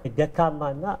ደግሞ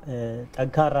ደካማና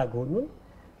ጠንካራ ጎኑን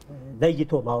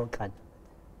ለይቶ ማወቅ አለበት።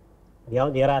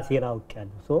 ያውን የራሴን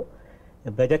አውቄያለሁ። ሶ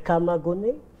በደካማ ጎኔ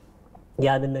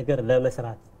ያንን ነገር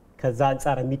ለመስራት ከዛ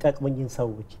አንፃር የሚጠቅሙኝን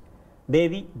ሰዎች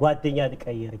ሜቢ ጓደኛ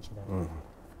ሊቀየር ይችላል፣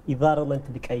 ኢንቫይሮንመንት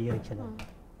ሊቀየር ይችላል።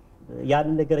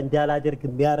 ያንን ነገር እንዳላደርግ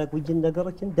የሚያደርጉኝን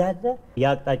ነገሮች እንዳለ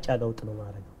የአቅጣጫ ለውጥ ነው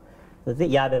ማለት ነው። ስለዚህ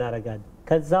ያንን አደርጋለሁ።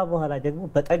 ከዛ በኋላ ደግሞ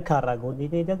በጠንካራ ጎኔ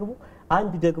ላይ ደግሞ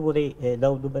አንድ ደግሞ ላይ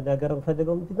ለሁሉ መናገር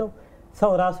የምፈልገው ምንድነው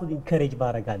ሰው ራሱን ኢንከሬጅ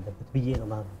ማድረግ አለበት ብዬ ነው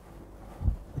ማለት ነው።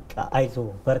 በቃ አይዞ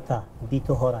በርታ፣ እንዲህ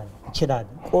ትሆናለህ፣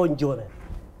 ትችላለህ፣ ቆንጆ ነህ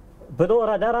ብሎ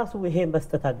ለራሱ ይሄ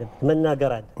መስጠት አለበት፣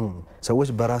 መናገር አለ። ሰዎች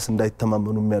በራስ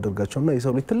እንዳይተማመኑ የሚያደርጋቸውና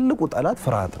የሰው ልጅ ትልቁ ጠላት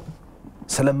ፍርሃት ነው።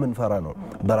 ስለምንፈራ ነው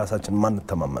በራሳችን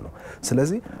ማንተማመነው።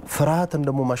 ስለዚህ ፍርሃትን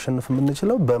ደግሞ ማሸነፍ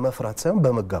የምንችለው በመፍራት ሳይሆን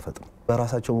በመጋፈጥ ነው።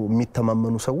 በራሳቸው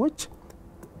የሚተማመኑ ሰዎች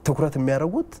ትኩረት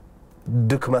የሚያደርጉት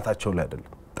ድክመታቸው ላይ አይደለም፣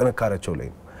 ጥንካሬያቸው ላይ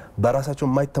ነው። በራሳቸው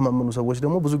የማይተማመኑ ሰዎች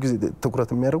ደግሞ ብዙ ጊዜ ትኩረት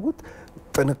የሚያደርጉት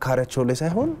ጥንካሬያቸው ላይ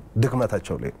ሳይሆን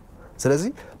ድክመታቸው ላይ ነው።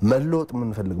 ስለዚህ መለወጥ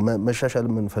የምንፈልግ መሻሻል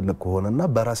የምንፈልግ ከሆነና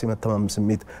በራስ የመተማመን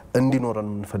ስሜት እንዲኖረን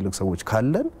የምንፈልግ ሰዎች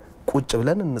ካለን ቁጭ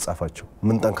ብለን እንጻፋቸው።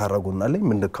 ምን ጠንካራ ጎን አለኝ፣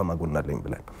 ምን ደካማ ጎን አለኝ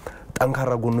ብለን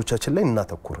ጠንካራ ጎኖቻችን ላይ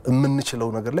እናተኩር። የምንችለው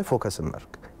ነገር ላይ ፎከስ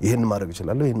እናድርግ። ይሄን ማድረግ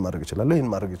እችላለሁ፣ ይሄን ማድረግ እችላለሁ፣ ይሄን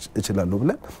ማድረግ እችላለሁ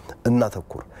ብለን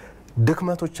እናተኩር።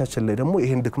 ድክመቶቻችን ላይ ደግሞ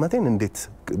ይሄን ድክመቴን እንዴት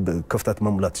ክፍተት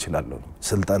መሙላት እችላለሁ?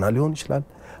 ስልጠና ሊሆን ይችላል፣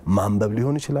 ማንበብ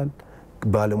ሊሆን ይችላል፣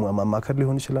 ባለሙያ ማማከር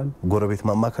ሊሆን ይችላል፣ ጎረቤት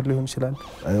ማማከር ሊሆን ይችላል፣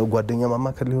 ጓደኛ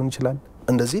ማማከር ሊሆን ይችላል።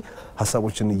 እንደዚህ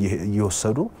ሀሳቦችን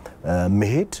እየወሰዱ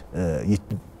መሄድ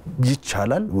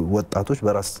ይቻላል። ወጣቶች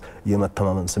በራስ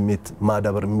የመተማመን ስሜት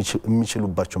ማዳበር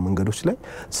የሚችሉባቸው መንገዶች ላይ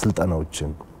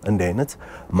ስልጠናዎችን እንዲህ አይነት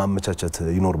ማመቻቸት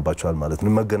ይኖርባቸዋል ማለት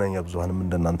ነው። መገናኛ ብዙሃንም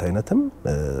እንደናንተ አይነትም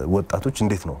ወጣቶች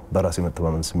እንዴት ነው በራስ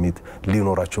የመተማመን ስሜት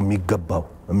ሊኖራቸው የሚገባው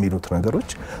የሚሉት ነገሮች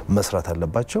መስራት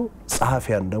አለባቸው።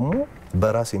 ጸሐፊያን ደግሞ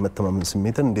በራስ የመተማመን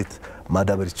ስሜትን እንዴት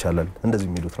ማዳበር ይቻላል እንደዚህ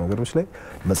የሚሉት ነገሮች ላይ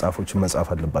መጽሐፎችን መጻፍ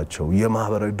አለባቸው።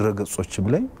 የማህበራዊ ድረገጾችም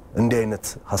ላይ እንዲህ አይነት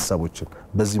ሀሳቦችን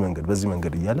በዚህ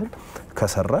መንገድ እያለን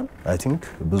ከሰራን አይ ቲንክ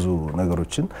ብዙ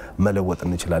ነገሮችን መለወጥ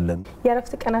እንችላለን።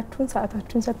 የእረፍት ቀናችሁን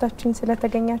ሰዓታችሁን ሰጥታችሁን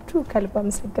ስለተገኛችሁ ከልብ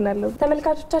አመሰግናለሁ።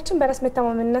 ተመልካቾቻችን በራስ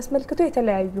መተማመንን አስመልክቶ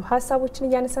የተለያዩ ሀሳቦችን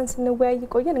እያነሳን ስንወያይ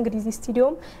ቆየን። እንግዲህ እዚህ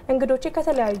ስቱዲዮም እንግዶቼ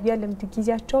ከተለያዩ የልምድ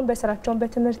ጊዜያቸውን በስራቸውን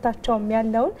በትምህርታቸውም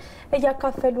ያለውን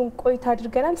እያካፈሉን ቆይታ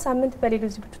አድርገናል። ሳምንት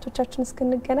በሌሎች ዝግጅቶቻችን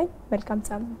እስክንገናኝ መልካም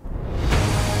ሳምንት።